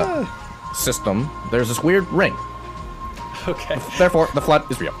system, there's this weird ring. Okay. Therefore, the flood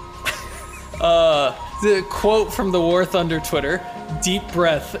is real. The quote from the War Thunder Twitter: deep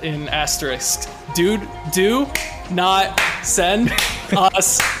breath in asterisk. Dude, do not send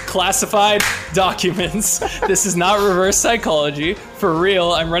us classified documents. This is not reverse psychology. For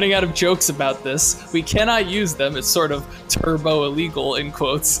real, I'm running out of jokes about this. We cannot use them. It's sort of turbo illegal in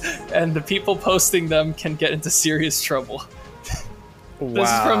quotes, and the people posting them can get into serious trouble. Wow. This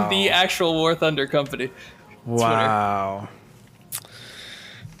is from the actual War Thunder company. Wow. Twitter.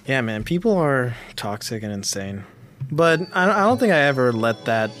 Yeah, man, people are toxic and insane. But I don't think I ever let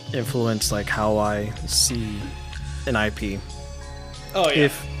that influence like how I see an IP. Oh yeah.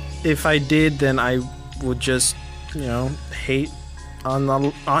 If I did, then I would just, hate on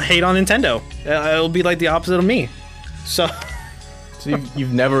Nintendo. It'll be like the opposite of me. So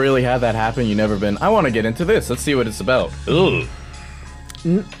you've never really had that happen. You've never been, I want to get into this. Let's see what it's about. Ugh.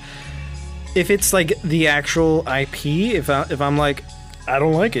 If it's like the actual IP, if I'm like, I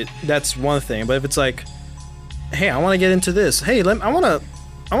don't like it, that's one thing. But if it's like, hey, I want to get into this. Hey, I want to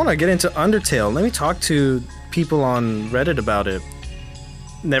I want to get into Undertale. Let me talk to people on Reddit about it.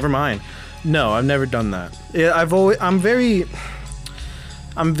 Never mind. No, I've never done that. I'm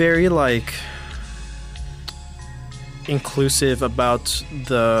very like inclusive about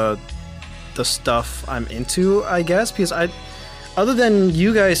the stuff I'm into, I guess, because other than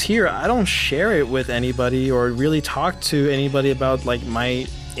you guys here, I don't share it with anybody or really talk to anybody about like my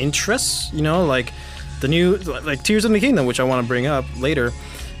interests, you know, like the new like Tears of the Kingdom, which I want to bring up later,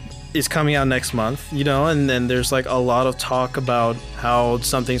 is coming out next month, you know, and then there's like a lot of talk about how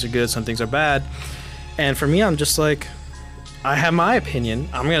some things are good, some things are bad. And for me, I'm just like, I have my opinion.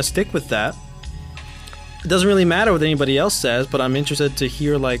 I'm going to stick with that. It doesn't really matter what anybody else says, but I'm interested to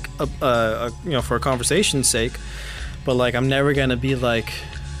hear like, you know, for a conversation's sake. But like, I'm never going to be like,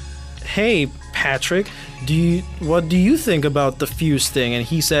 hey, Patrick, what do you think about the Fuse thing? And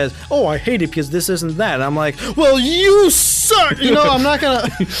he says, oh, I hate it because this isn't that. And I'm like, well, you suck. You know, I'm not gonna.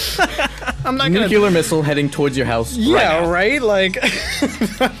 Nuclear missile heading towards your house. Yeah, right. Like,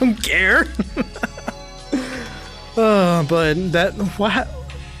 I don't care. But that what?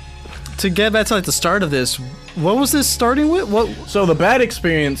 To get back to like the start of this, what was this starting with? What? So the bad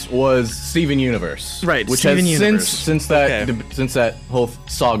experience was Steven Universe, right? Which Steven has Universe. since that whole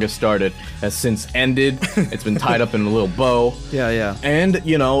saga started has since ended. It's been tied up in a little bow. Yeah. And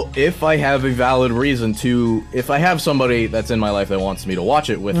you know, if I have a valid reason to, if I have somebody that's in my life that wants me to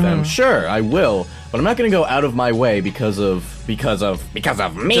watch it with them, sure, I will. But I'm not gonna go out of my way because of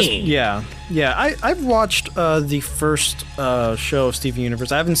me. Yeah. I've watched the first show of Steven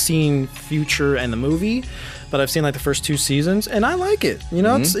Universe. I haven't seen Future and the movie, but I've seen like the first 2 seasons, and I like it. You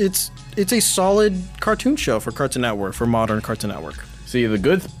know, it's a solid cartoon show for Cartoon Network, for modern Cartoon Network. See, the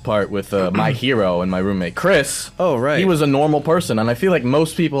good part with my hero and my roommate Chris. Oh, right. He was a normal person, and I feel like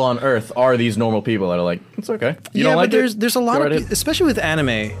most people on Earth are these normal people that are like, it's okay. You don't like it? There's a lot Go of, right ahead. especially with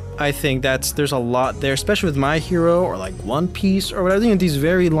anime. I think there's a lot there, especially with My Hero or like One Piece or whatever. You know, these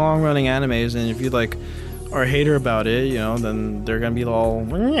very long running animes, and if you like are a hater about it, you know, then they're gonna be all,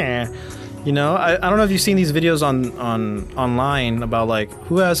 meh. You know, I don't know if you've seen these videos online about like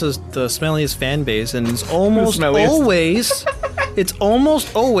who has the smelliest fan base, and it's almost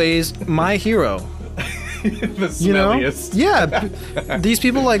always My Hero. The You know? smelliest. Yeah, these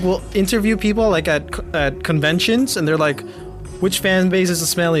people like will interview people like at conventions, and they're like, which fan base is the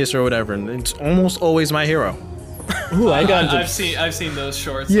smelliest or whatever, and it's almost always My Hero. Ooh, I got into I've seen those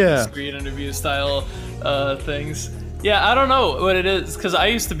shorts, Yeah. like screen interview style things. Yeah, I don't know what it is, because I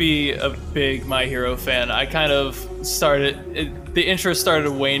used to be a big My Hero fan. I kind of the interest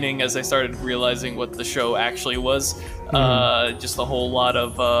started waning as I started realizing what the show actually was. Just a whole lot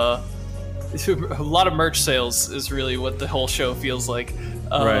of merch sales is really what the whole show feels like.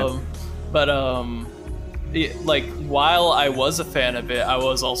 Right. But like while I was a fan of it, I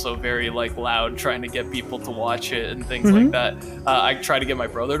was also very like loud trying to get people to watch it and things like that. I tried to get my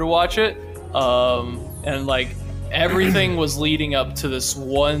brother to watch it, and like everything was leading up to this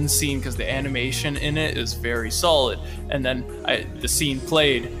one scene because the animation in it is very solid. And then the scene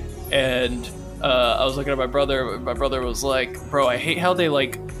played, and I was looking at my brother. My brother was like, "Bro, I hate how they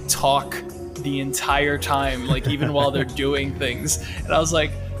like talk the entire time, like even while they're doing things." And I was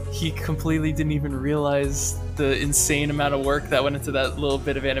like, he completely didn't even realize the insane amount of work that went into that little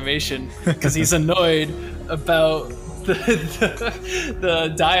bit of animation, because he's annoyed about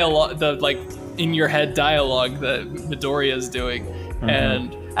the dialogue, the like in your head dialogue that Midoriya is doing.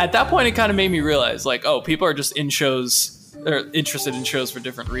 And at that point it kind of made me realize like, oh, people are just interested in shows for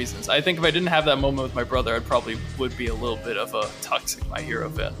different reasons. I think if I didn't have that moment with my brother, I probably would be a little bit of a toxic My Hero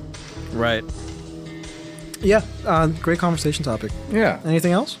fan. Right. Yeah, great conversation topic. Yeah.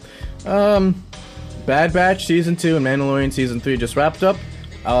 Anything else? Bad Batch Season 2 and Mandalorian Season 3 just wrapped up.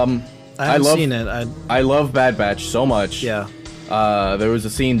 I haven't seen it. I love Bad Batch so much. Yeah. There was a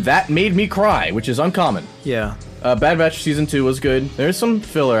scene that made me cry, which is uncommon. Yeah. Bad Batch Season 2 was good. There's some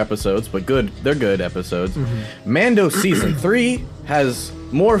filler episodes, but good. They're good episodes. Mando Season 3 has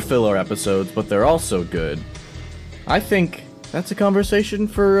more filler episodes, but they're also good. I think that's a conversation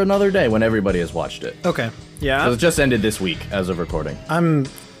for another day when everybody has watched it. Okay. Yeah. So it just ended this week as of recording. I'm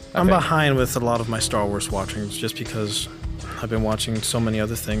think. behind with a lot of my Star Wars watchings just because I've been watching so many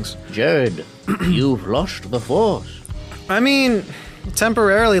other things. Jared, you've lost the Force. I mean,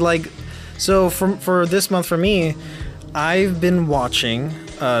 temporarily, like, so for this month for me, I've been watching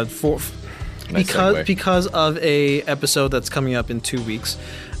because of a episode that's coming up in 2 weeks,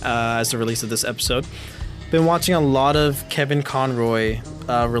 as the release of this episode. Been watching a lot of Kevin Conroy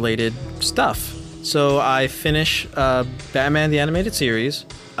related stuff. So I finished Batman the Animated Series,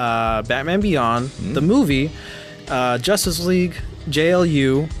 Batman Beyond, the movie, Justice League,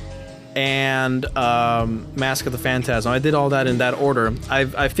 JLU, and Mask of the Phantasm. I did all that in that order.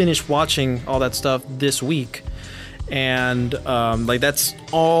 I finished watching all that stuff this week, and like that's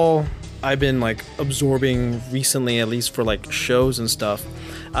all I've been like absorbing recently, at least for like shows and stuff.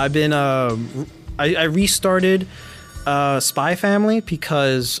 I've been I restarted Spy Family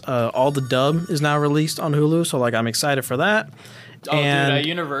because all the dub is now released on Hulu, so like I'm excited for that. Oh, and, dude, at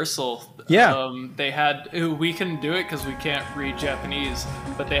Universal, yeah, they had, we couldn't do it because we can't read Japanese,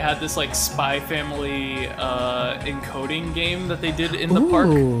 but they had this like Spy Family encoding game that they did in the park,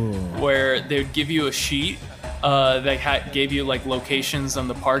 where they would give you a sheet that gave you like locations on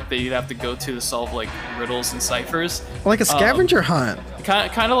the park that you'd have to go to solve like riddles and ciphers. Like a scavenger hunt.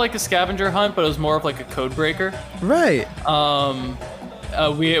 Kind of like a scavenger hunt, but it was more of like a code breaker. Right.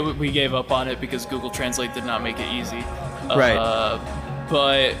 We gave up on it because Google Translate did not make it easy. Right.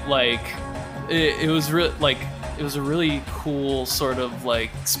 But like it was it was a really cool sort of like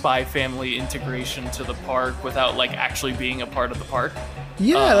Spy Family integration to the park without like actually being a part of the park.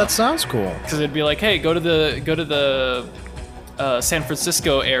 Yeah, that sounds cool. Because it'd be like, hey, go to the San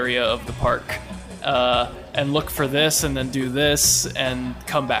Francisco area of the park, and look for this, and then do this, and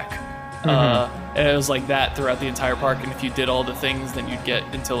come back. And it was like that throughout the entire park. And if you did all the things, then you'd get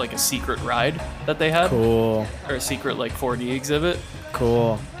into like a secret ride that they had. Cool. Or a secret like 4D exhibit.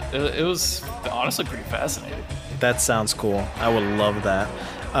 Cool. It was honestly pretty fascinating. That sounds cool. I would love that.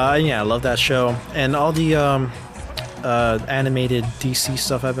 Yeah, I love that show. And all the animated DC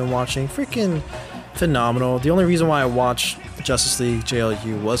stuff I've been watching, freaking phenomenal. The only reason why I watched Justice League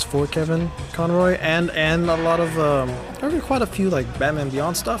JLU was for Kevin Conroy and a lot of quite a few like Batman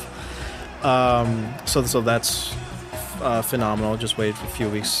Beyond stuff. So that's phenomenal. Just wait for a few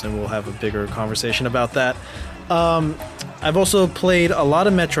weeks and we'll have a bigger conversation about that. I've also played a lot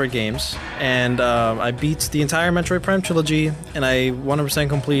of Metroid games, and I beat the entire Metroid Prime trilogy, and I 100%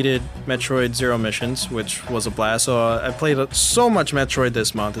 completed Metroid Zero Missions, which was a blast. So I played so much Metroid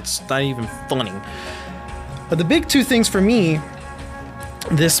this month, it's not even funny. But the big two things for me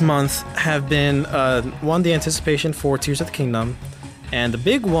this month have been, one, the anticipation for Tears of the Kingdom, and the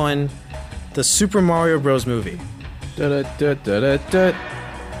big one, the Super Mario Bros. Movie.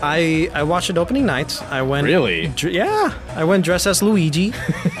 I watched it opening night. I went. Really? Yeah. I went dressed as Luigi,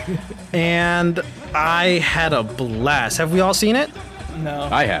 and I had a blast. Have we all seen it? No.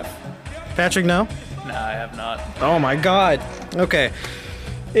 I have. Patrick, no? No, I have not. Oh my god. Okay.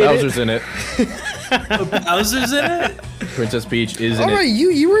 Bowser's in it. Bowser's in it? Princess Peach is in All right, it.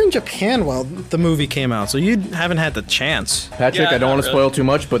 you were in Japan while the movie came out, so you haven't had the chance. Patrick, Yeah, I don't not want to really. spoil too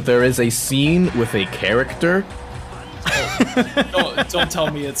much, but there is a scene with a character. Don't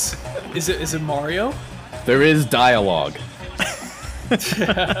tell me it's. Is it Mario? There is dialogue.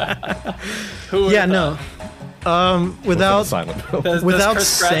 Who would Yeah, have no. Without Without silent film. Does without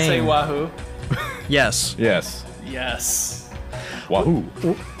Chris Pratt say saying- Wahoo? yes. Yes. Yes. Wahoo.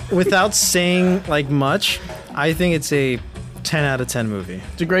 Without saying like much, I think it's a 10 out of 10 movie.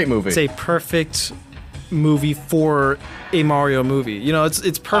 It's a great movie. It's a perfect movie for a Mario movie. You know, it's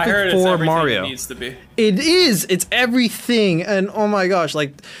I perfect heard it's for everything Mario. it needs to be. It is. It's everything. And oh my gosh,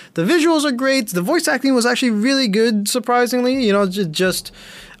 like the visuals are great. The voice acting was actually really good, surprisingly. You know, just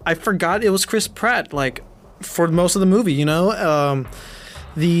I forgot it was Chris Pratt like for most of the movie, you know.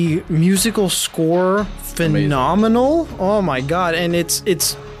 The musical score phenomenal. Amazing. Oh my god, and it's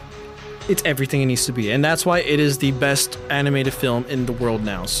everything it needs to be. And that's why it is the best animated film in the world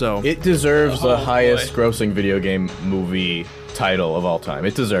now. So It deserves the boy. highest grossing video game movie title of all time.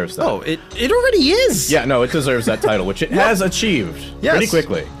 It deserves that. oh, it already is. Yeah, no, it deserves that title, which it has achieved Yes. pretty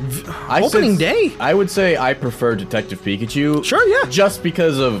quickly. Opening day. I would say I prefer Detective Pikachu. Sure, yeah. Just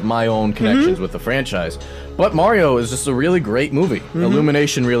because of my own connections with the franchise. But Mario is just a really great movie.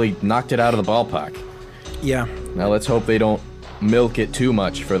 Illumination really knocked it out of the ballpark. Yeah. Now let's hope they don't milk it too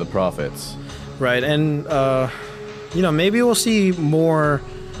much for the profits. Right, and you know, maybe we'll see more.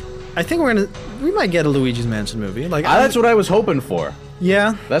 I think we might get a Luigi's Mansion movie. Like That's what I was hoping for.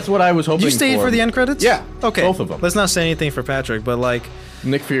 yeah. That's what I was hoping for. You stayed for the end credits? Yeah, Okay. both of them. Let's not say anything for Patrick, but like,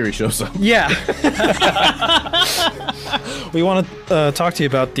 Nick Fury shows up. yeah. We want to talk to you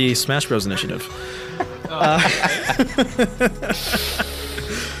about the Smash Bros. Initiative.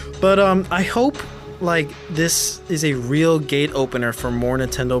 But I hope like this is a real gate opener for more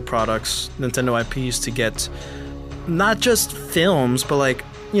Nintendo products, Nintendo IPs to get not just films, but like,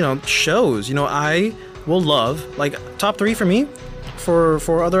 you know, shows. You know, I will love like top 3 for me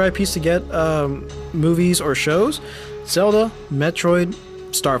for other IPs to get movies or shows: Zelda, Metroid,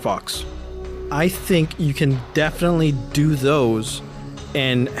 Star Fox. I think you can definitely do those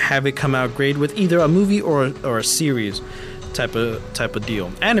and have it come out great with either a movie or a series. type of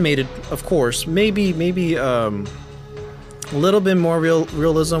deal. Animated, of course, maybe a little bit more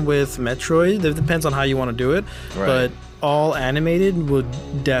realism with Metroid. It depends on how you want to do it, Right. but all animated would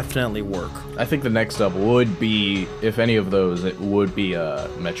definitely work. I think the next up would be, if any of those, it would be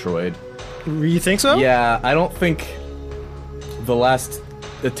Metroid. You think so? Yeah, I don't think the last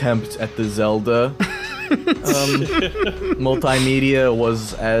attempt at the Zelda multimedia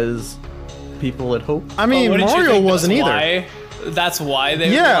was as people had hoped. I mean, Wouldn't you Mario think wasn't either. That's why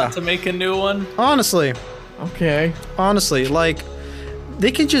they Yeah. want to make a new one. Honestly, Okay. like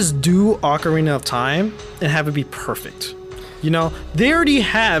they can just do Ocarina of Time and have it be perfect. You know, they already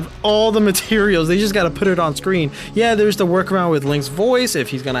have all the materials. They just got to put it on screen. Yeah, there's the workaround with Link's voice, if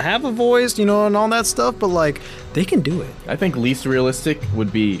he's going to have a voice, you know, and all that stuff. But, like, they can do it. I think least realistic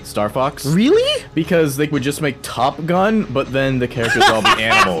would be Star Fox. Really? Because they would just make Top Gun, but then the characters all be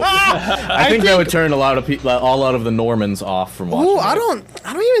animals. I think that would turn a lot of people, a lot of the Normans off from watching. Oh, it.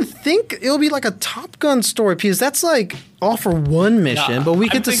 I don't even think it'll be like a Top Gun story piece. That's like all for one mission, Nah, but we I'm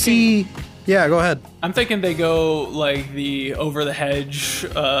get to thinking- see. Yeah, go ahead. I'm thinking they go like the over the hedge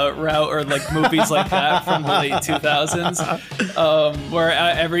route, or like movies like that from the late 2000s, where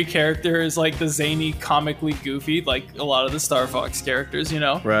every character is like the zany, comically goofy, like a lot of the Star Fox characters, you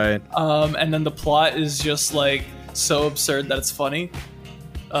know. Right. And then the plot is just like so absurd that it's funny.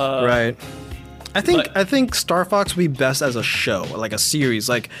 Right. I think Star Fox would be best as a show, like a series.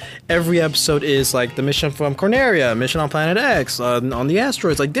 Like every episode is like the mission from Corneria, mission on Planet X, on the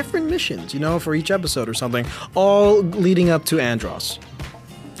asteroids, like different missions, you know, for each episode or something, all leading up to Andros.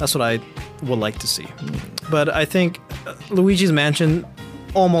 That's what I would like to see. But I think Luigi's Mansion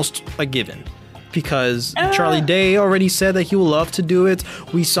almost a given. Because Charlie Day already said that he would love to do it.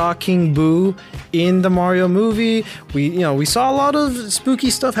 We saw King Boo in the Mario movie. We saw a lot of spooky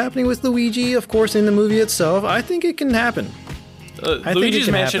stuff happening with Luigi, of course, in the movie itself. I think it can happen. Luigi's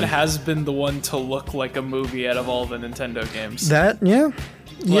Mansion has been the one to look like a movie out of all the Nintendo games.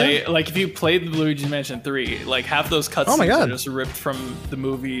 Like, if you played Luigi's Mansion 3, like half those cutscenes God. are just ripped from the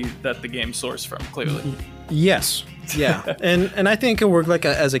movie that the game sourced from, clearly. Yes. Yeah. and I think it worked like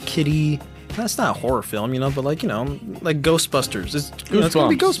as a kiddie. That's not a horror film, you know, but like Ghostbusters. It's gonna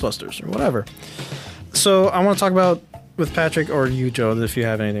be Ghostbusters or whatever. So I want to talk about with Patrick or you, Joe, if you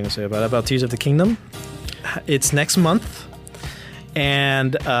have anything to say about Tears of the Kingdom. It's next month,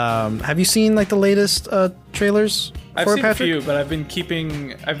 and have you seen like the latest trailers? I've for seen Patrick? a few, but I've been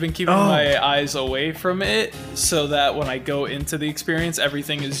keeping my eyes away from it so that when I go into the experience,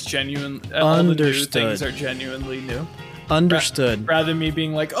 everything is genuine. All the new things are genuinely new. Understood. Rather than me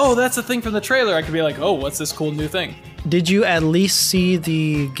being like, oh, that's the thing from the trailer, I could be like, oh, what's this cool new thing? Did you at least see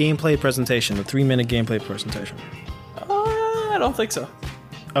the gameplay presentation, the 3-minute gameplay presentation? I don't think so.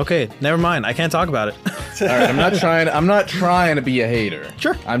 Okay, never mind. I can't talk about it. All right, I'm not trying to be a hater.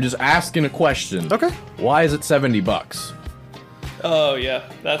 Sure. I'm just asking a question. Okay. Why is it $70? Oh yeah,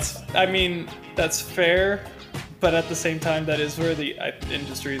 that's fair, but at the same time, that is where the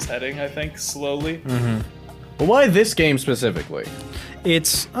industry is heading. I think slowly. Mm-hmm. But why this game specifically?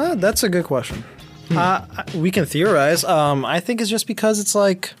 It's that's a good question. We can theorize. I think it's just because it's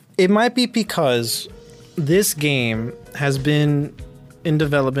like it might be because this game has been in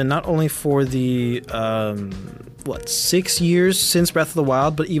development not only for the 6 years since Breath of the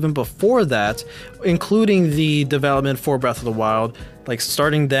Wild, but even before that, including the development for Breath of the Wild, like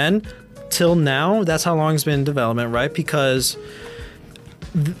starting then till now. That's how long it's been in development, right? Because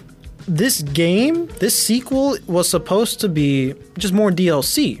this game, this sequel, was supposed to be just more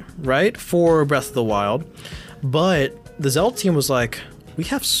DLC, right, for Breath of the Wild. But the Zelda team was like, we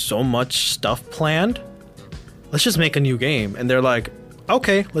have so much stuff planned. Let's just make a new game. And they're like,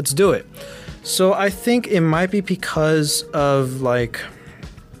 okay, let's do it. So I think it might be because of like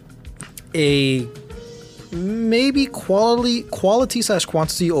a maybe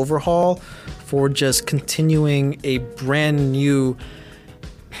quality/quantity overhaul for just continuing a brand new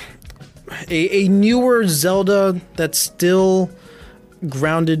a newer Zelda that's still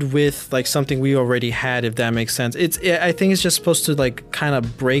grounded with like something we already had, if that makes sense. I think it's just supposed to like kind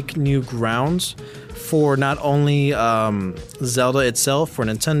of break new grounds for not only Zelda itself for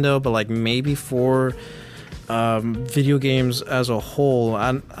Nintendo, but like maybe for video games as a whole.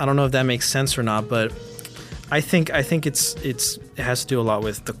 I don't know if that makes sense or not, but I think it has to do a lot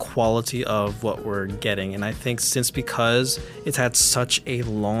with the quality of what we're getting. And I think because it's had such a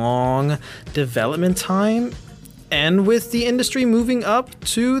long development time, and with the industry moving up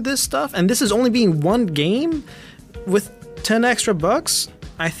to this stuff, and this is only being one game with 10 extra bucks,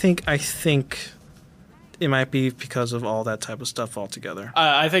 I think it might be because of all that type of stuff altogether.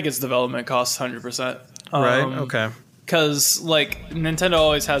 I think it's development costs 100%. Right? Okay. because like Nintendo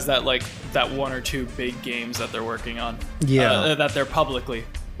always has that like that one or two big games that they're working on, that they're publicly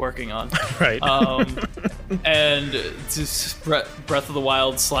working on, Right. And just Breath of the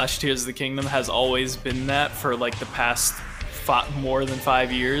Wild / Tears of the Kingdom has always been that for like the past more than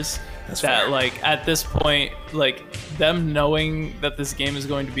 5 years. That's that fair. like at this point, like them knowing that this game is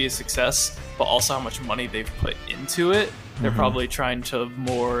going to be a success, but also how much money they've put into it, they're probably trying to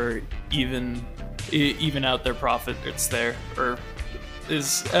more even out their profit. It's there, or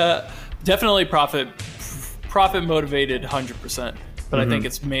is definitely profit motivated 100%. But I think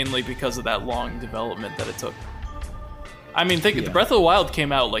it's mainly because of that long development that it took. I mean, the Breath of the Wild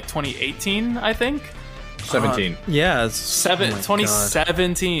came out like 2018, I think. 17. Yeah, it's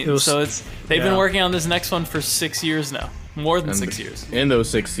 2017. It was- So they've been yeah. working on this next one for 6 years now, more than 6 years. In those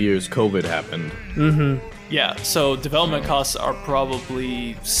 6 years, COVID happened. Yeah, so development costs are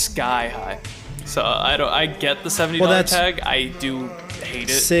probably sky high. So I get the $70 that's- tag. I do hate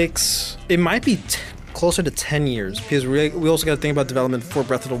it. 6. It might be closer to 10 years because we also got to think about development for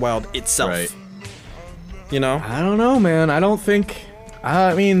Breath of the Wild itself. Right. You know? I don't know, man. I don't think...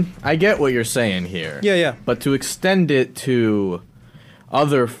 I mean, I get what you're saying here. Yeah. But to extend it to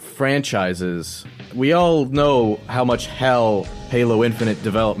other franchises, we all know how much hell Halo Infinite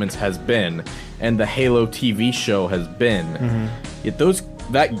developments has been, and the Halo TV show has been. Yet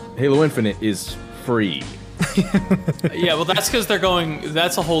that Halo Infinite is free. Yeah, well, that's because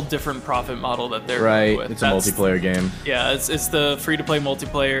that's a whole different profit model that they're going with. It's a multiplayer game. Yeah, it's the free-to-play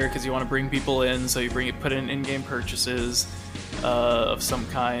multiplayer because you want to bring people in, so you put in in-game purchases of some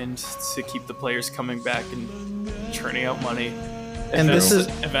kind to keep the players coming back and churning out money. And this is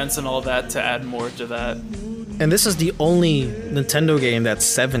events and all that to add more to that. and this is the only Nintendo game that's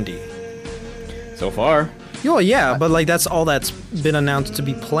 70. So far. Oh yeah, but like that's all that's been announced to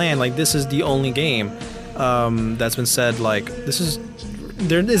be planned. Like this is the only game that's been said. Like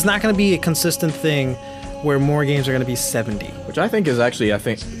there is not going to be a consistent thing where more games are going to be 70. Which I think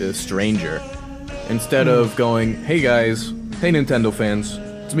is stranger. Instead of going, hey guys, hey Nintendo fans,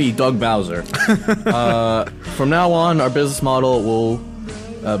 it's me, Doug Bowser. From now on, our business model will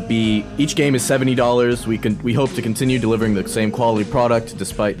be each game is $70. We hope to continue delivering the same quality product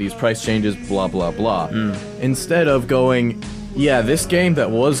despite these price changes, blah blah blah. Instead of going, yeah, this game that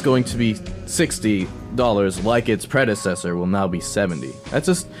was going to be $60 like its predecessor will now be $70. That's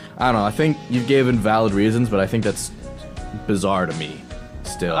just, I don't know, I think you've given valid reasons, but I think that's bizarre to me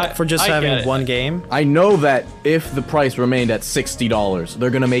still. For just I get having it. one game. I know that if the price remained at $60, they're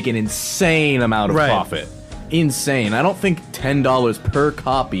gonna make an insane amount of Right. profit. Insane. I don't think $10 per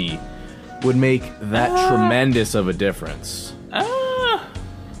copy would make that tremendous of a difference.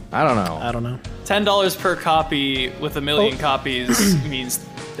 I don't know. I don't know. $10 per copy with 1 million copies means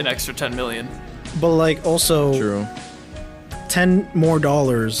an extra 10 million. But like also True. $10 more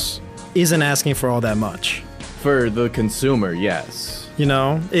isn't asking for all that much. For the consumer, yes. You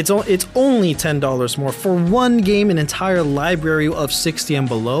know, it's only $10 more for one game, an entire library of 60 and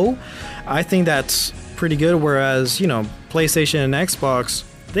below. I think that's pretty good. Whereas, you know, PlayStation and Xbox,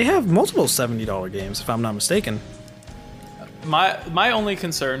 they have multiple $70 games, if I'm not mistaken. My only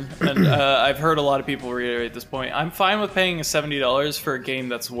concern, and I've heard a lot of people reiterate this point, I'm fine with paying $70 for a game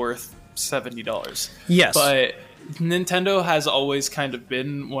that's worth $70. Yes. But Nintendo has always kind of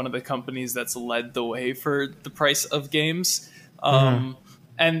been one of the companies that's led the way for the price of games. And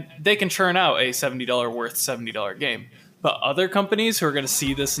they can churn out a $70 worth $70 game. But other companies who are going to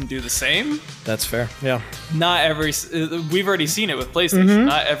see this and do the same, That's fair. Yeah. we've already seen it with PlayStation.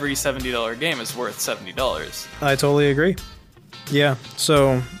 Not every $70 game is worth $70. I totally agree. Yeah.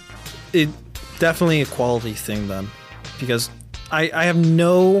 So it definitely a quality thing then, because I have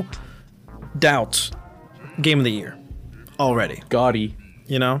no doubt game of the year already. Gaudy.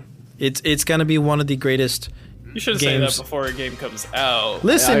 You know, it's gonna be one of the greatest. You should say that Games. before a game comes out.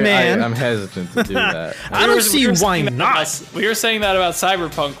 Listen, man. I'm hesitant to do that. I don't see why saying that not. we were saying that about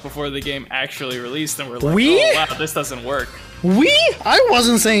Cyberpunk before the game actually released, and we're like, We? oh wow, this doesn't work. I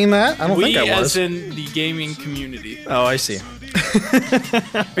wasn't saying that. I don't We, think I was. as in the gaming community, Oh, I see.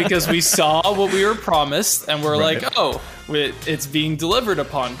 because we saw what we were promised, and we're Right. like, oh, it's being delivered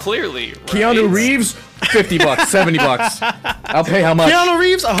upon clearly. Right? Keanu Reeves, $50, $70. I'll pay how much? Keanu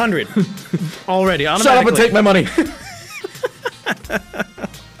Reeves, 100 already. Shut up and take my money.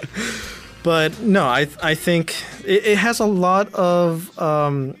 But no, I think it has a lot of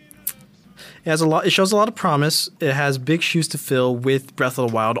it shows a lot of promise. It has big shoes to fill with Breath of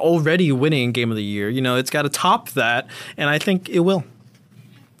the Wild already winning Game of the Year. You know, it's got to top that, and I think it will.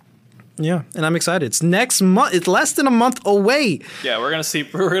 Yeah, and I'm excited. It's next month. It's less than a month away. Yeah, we're gonna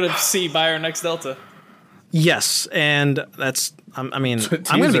see by our next Delta. Yes, and that's. I mean, I'm gonna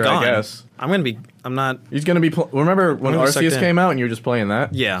be Teaser, gone. I guess. I'm not. He's gonna be. Remember when gonna be sucked Arceus in. came out and you were just playing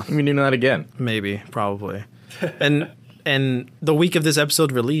that? Yeah. I'm doing that again. Maybe, probably. and the week of this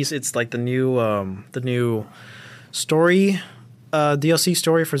episode release, it's like the new story, DLC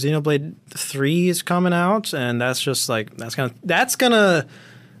story for Xenoblade 3 is coming out, and that's just like that's gonna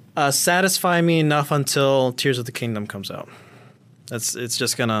satisfy me enough until Tears of the Kingdom comes out. It's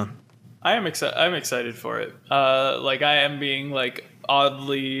just gonna. I'm excited for it. Like I am being like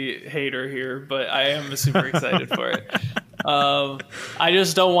oddly hater here, but I am super excited for it. I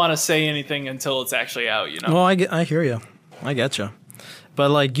just don't want to say anything until it's actually out. You know. Well, I hear you. I get you. But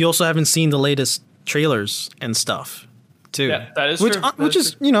like, you also haven't seen the latest trailers and stuff, too. Yeah, that is which, true. Which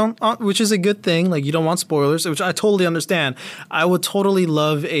is which is a good thing. Like, you don't want spoilers, which I totally understand. I would totally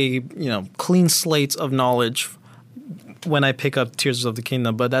love a clean slate of knowledge when I pick up Tears of the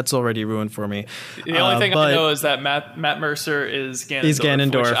Kingdom, but that's already ruined for me. The only thing I know is that Matt Mercer is Ganondorf. He's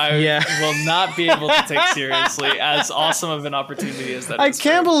Ganondorf. Which I will not be able to take seriously, as awesome of an opportunity as that I is.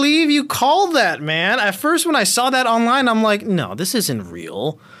 can't believe you called that, man. At first, when I saw that online, I'm like, no, this isn't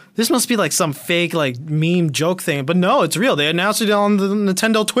real. This must be like some fake like meme joke thing. But no, it's real. They announced it on the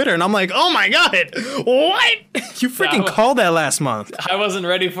Nintendo Twitter, and I'm like, oh my god, what? You freaking called that last month. I wasn't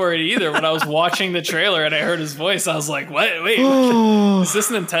ready for it either. When I was watching the trailer and I heard his voice, I was like, what? Wait, is this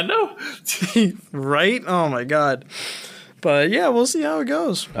Nintendo? Right? Oh my god. But yeah, we'll see how it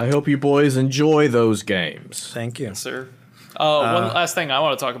goes. I hope you boys enjoy those games. Thank you. Sir. One last thing I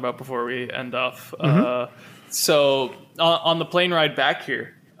want to talk about before we end off. So on the plane ride back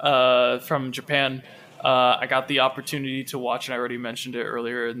here from Japan, I got the opportunity to watch, and I already mentioned it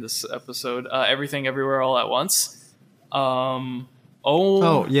earlier in this episode, Everything Everywhere All at Once. Yeah.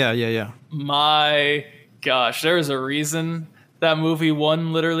 My gosh, there is a reason that movie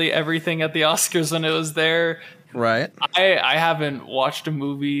won literally everything at the Oscars when it was there. Right. I haven't watched a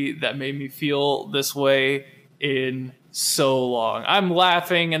movie that made me feel this way in so long. I'm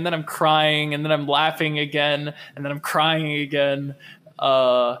laughing, and then I'm crying, and then I'm laughing again, and then I'm crying again.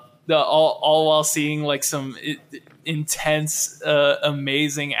 All while seeing like some intense,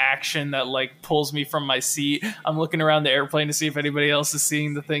 amazing action that like pulls me from my seat. I'm looking around the airplane to see if anybody else is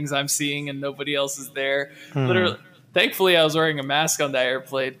seeing the things I'm seeing, and nobody else is there. Literally. Thankfully, I was wearing a mask on that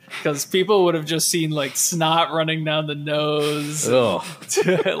airplane, because people would have just seen like snot running down the nose. Ugh.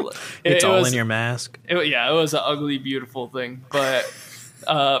 It's all in your mask. It was an ugly, beautiful thing. But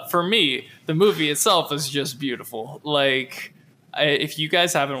for me, the movie itself is just beautiful. Like, if you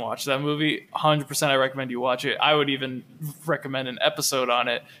guys haven't watched that movie, 100% I recommend you watch it. I would even recommend an episode on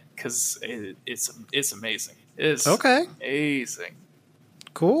it, because it's amazing. It's okay. Amazing.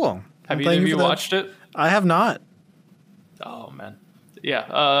 Cool. Have either of you watched it? I have not. Oh man,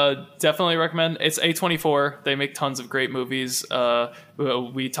 yeah, definitely recommend. It's A24. They make tons of great movies.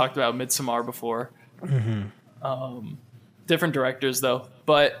 We talked about Midsommar before. Different directors though,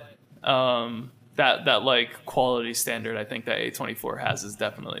 but that like quality standard I think that A24 has is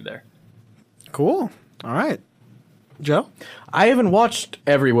definitely there. Cool. All right, Joe. I haven't watched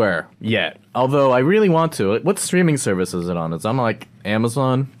Everywhere yet, although I really want to. What streaming service is it on? It's on like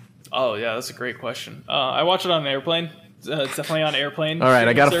Amazon. Oh yeah, that's a great question. I watched it on an airplane. It's definitely on airplane. All right,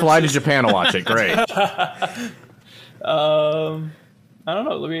 I gotta fly to Japan to watch it. Great. I don't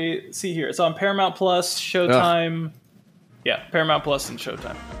know. Let me see here. It's on Paramount Plus, Showtime. Ugh. Yeah, Paramount Plus and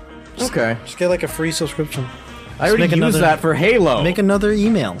Showtime. Okay. Just get like a free subscription. I already used that for Halo. Make another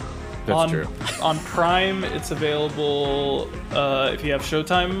email. That's true. On Prime, it's available if you have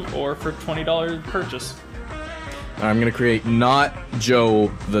Showtime or for $20 purchase. I'm gonna create Not Joe,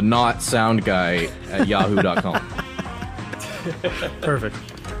 the Not Sound Guy at yahoo.com. Perfect.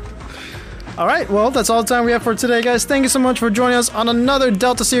 All right, well, that's all the time we have for today, guys. Thank you so much for joining us on another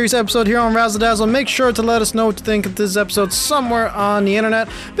Delta Series episode here on Razzle Dazzle. Make sure to let us know what you think of this episode somewhere on the internet.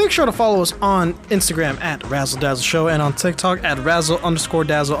 Make sure to follow us on Instagram at Razzle Dazzle Show and on TikTok at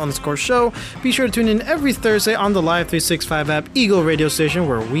Razzle_Dazzle_Show. Be sure to tune in every Thursday on the Live 365 app Eagle radio station,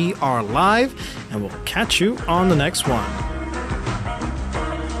 where we are live, and we'll catch you on the next one.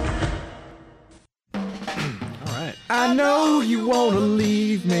 I know you wanna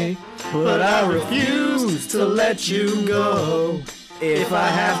leave me, but I refuse to let you go. If I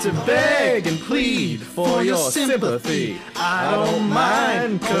have to beg and plead for your sympathy, I don't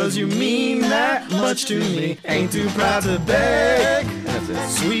mind, cause you mean that much to me. Ain't too proud to beg, that's it.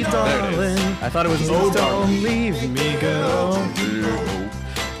 Sweet darling, I thought it was Please don't leave me, girl.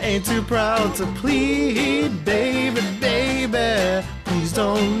 Ain't too proud to plead, baby, baby. Please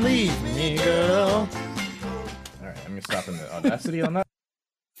don't leave me, girl. Alright, I'm gonna stop in the Audacity on that.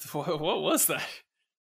 What was that?